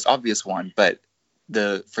the most obvious one, but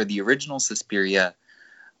for the original Suspiria,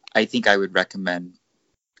 I think I would recommend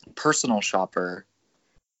Personal Shopper,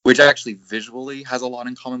 which actually visually has a lot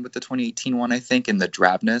in common with the 2018 one, I think, in the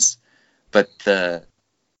drabness. But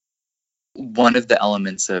one of the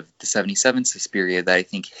elements of the 77 Suspiria that I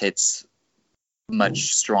think hits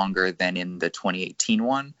much stronger than in the 2018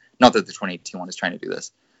 one. Not that the 2018 one is trying to do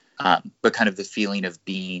this, but kind of the feeling of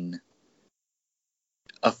being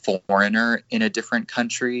a foreigner in a different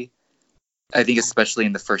country. I think especially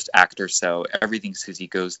in the first act or so, everything Susie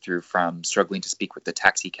goes through, from struggling to speak with the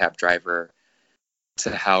taxi cab driver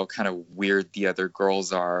to how kind of weird the other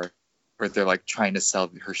girls are, where they're like trying to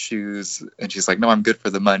sell her shoes and she's like, no, I'm good for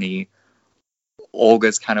the money.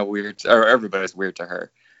 Olga's kind of weird, or everybody's weird to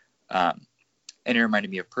her. And it reminded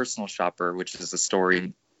me of Personal Shopper, which is a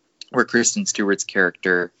story where Kristen Stewart's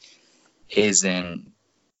character is in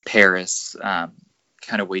Paris, kind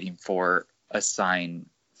of waiting for a sign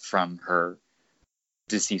from her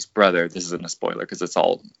deceased brother. This isn't a spoiler because it's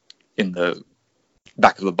all in the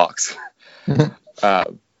back of the box.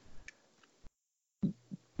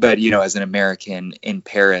 But, you know, as an American in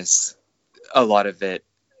Paris, a lot of it,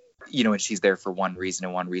 you know, and she's there for one reason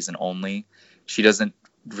and one reason only. She doesn't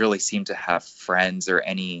really seem to have friends or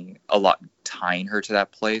a lot tying her to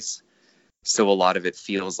that place. So a lot of it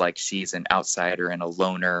feels like she's an outsider and a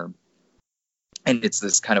loner. And it's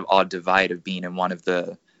this kind of odd divide of being in one of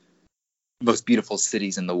the most beautiful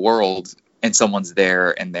cities in the world, and someone's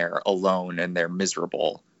there and they're alone and they're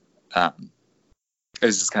miserable. It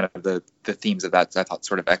was just kind of the themes of that I thought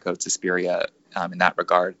sort of echoed Suspiria in that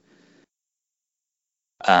regard.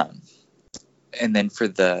 And then for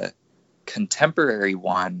the contemporary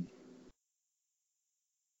one,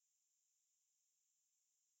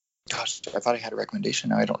 gosh, I thought I had a recommendation.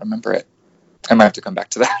 Now I don't remember it. I might have to come back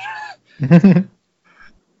to that.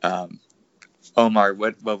 Omar,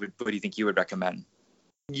 what do you think you would recommend?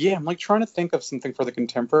 Yeah, I'm like trying to think of something for the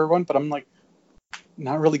contemporary one, but I'm like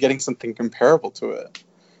not really getting something comparable to it.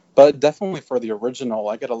 But definitely for the original,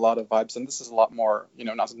 I get a lot of vibes, and this is a lot more,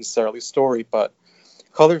 not necessarily story, but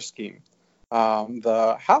color scheme.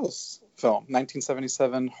 The House film,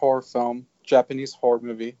 1977 horror film, Japanese horror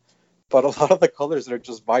movie, but a lot of the colors are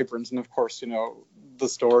just vibrant, and of course, the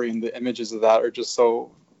story and the images of that are just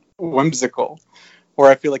so whimsical. Where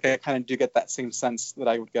I feel like I kind of do get that same sense that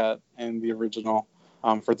I would get in the original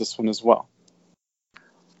for this one as well.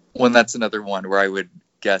 Well, that's another one where I would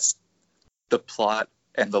guess the plot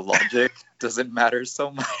and the logic doesn't matter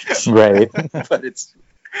so much. Right. But it's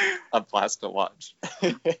a blast to watch.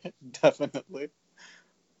 Definitely.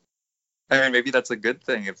 I mean, maybe that's a good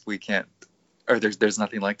thing if we can't, or there's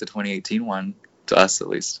nothing like the 2018 one, to us at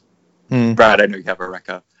least. Brad, I know you have a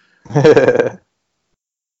reca.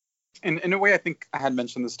 In a way, I think I had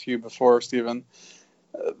mentioned this to you before, Stephen.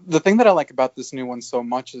 The thing that I like about this new one so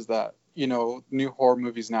much is that, new horror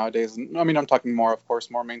movies nowadays, and I mean, I'm talking more, of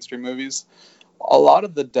course, more mainstream movies, a lot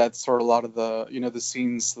of the deaths or a lot of the, the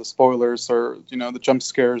scenes, the spoilers or, the jump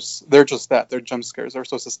scares, they're just that. They're jump scares. They're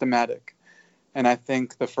so systematic. And I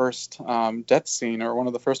think the first death scene, or one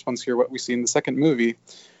of the first ones here, what we see in the second movie,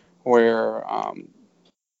 where,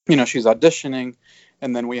 she's auditioning,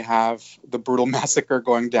 and then we have the brutal massacre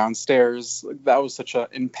going downstairs. That was such an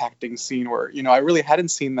impacting scene where, I really hadn't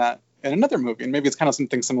seen that in another movie. And maybe it's kind of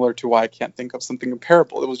something similar to why I can't think of something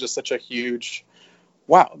comparable. It was just such a huge,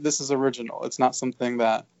 wow, this is original. It's not something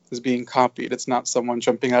that is being copied. It's not someone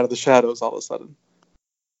jumping out of the shadows all of a sudden.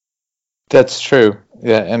 That's true.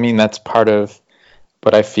 Yeah, I mean, that's part of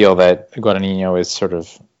what I feel that Guadagnino is sort of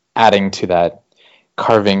adding to that,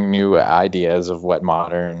 carving new ideas of what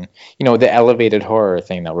modern, the elevated horror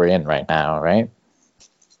thing that we're in right now, right?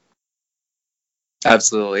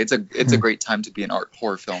 Absolutely. It's a great time to be an art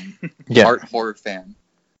horror fan.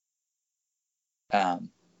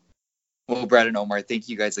 Well, Brad and Omar, thank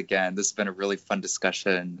you guys again. This has been a really fun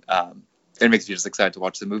discussion. It makes me just excited to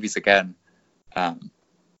watch the movies again.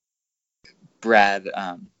 Brad,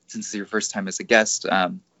 since it's your first time as a guest,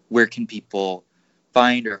 where can people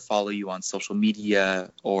find or follow you on social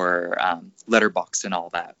media or Letterboxd and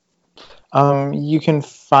all that? You can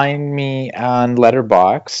find me on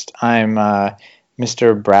Letterboxd. I'm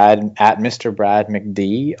Mr. Brad at Mr. Brad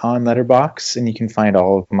McD on Letterboxd, and you can find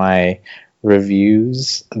all of my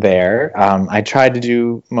reviews there. I try to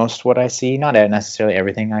do most of what I see, not necessarily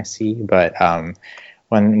everything I see, but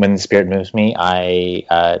when the spirit moves me,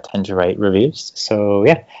 I tend to write reviews. So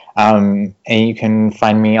yeah, and you can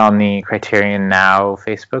find me on the Criterion Now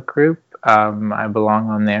Facebook group. I belong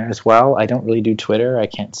on there as well. I don't really do Twitter. I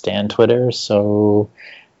can't stand Twitter, so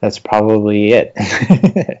that's probably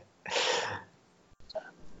it.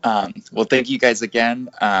 Well, thank you guys again.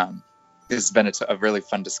 This has been a really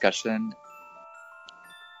fun discussion.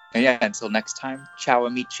 And yeah, until next time, ciao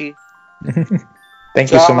amici.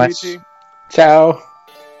 Thank you so much. Amici. Ciao.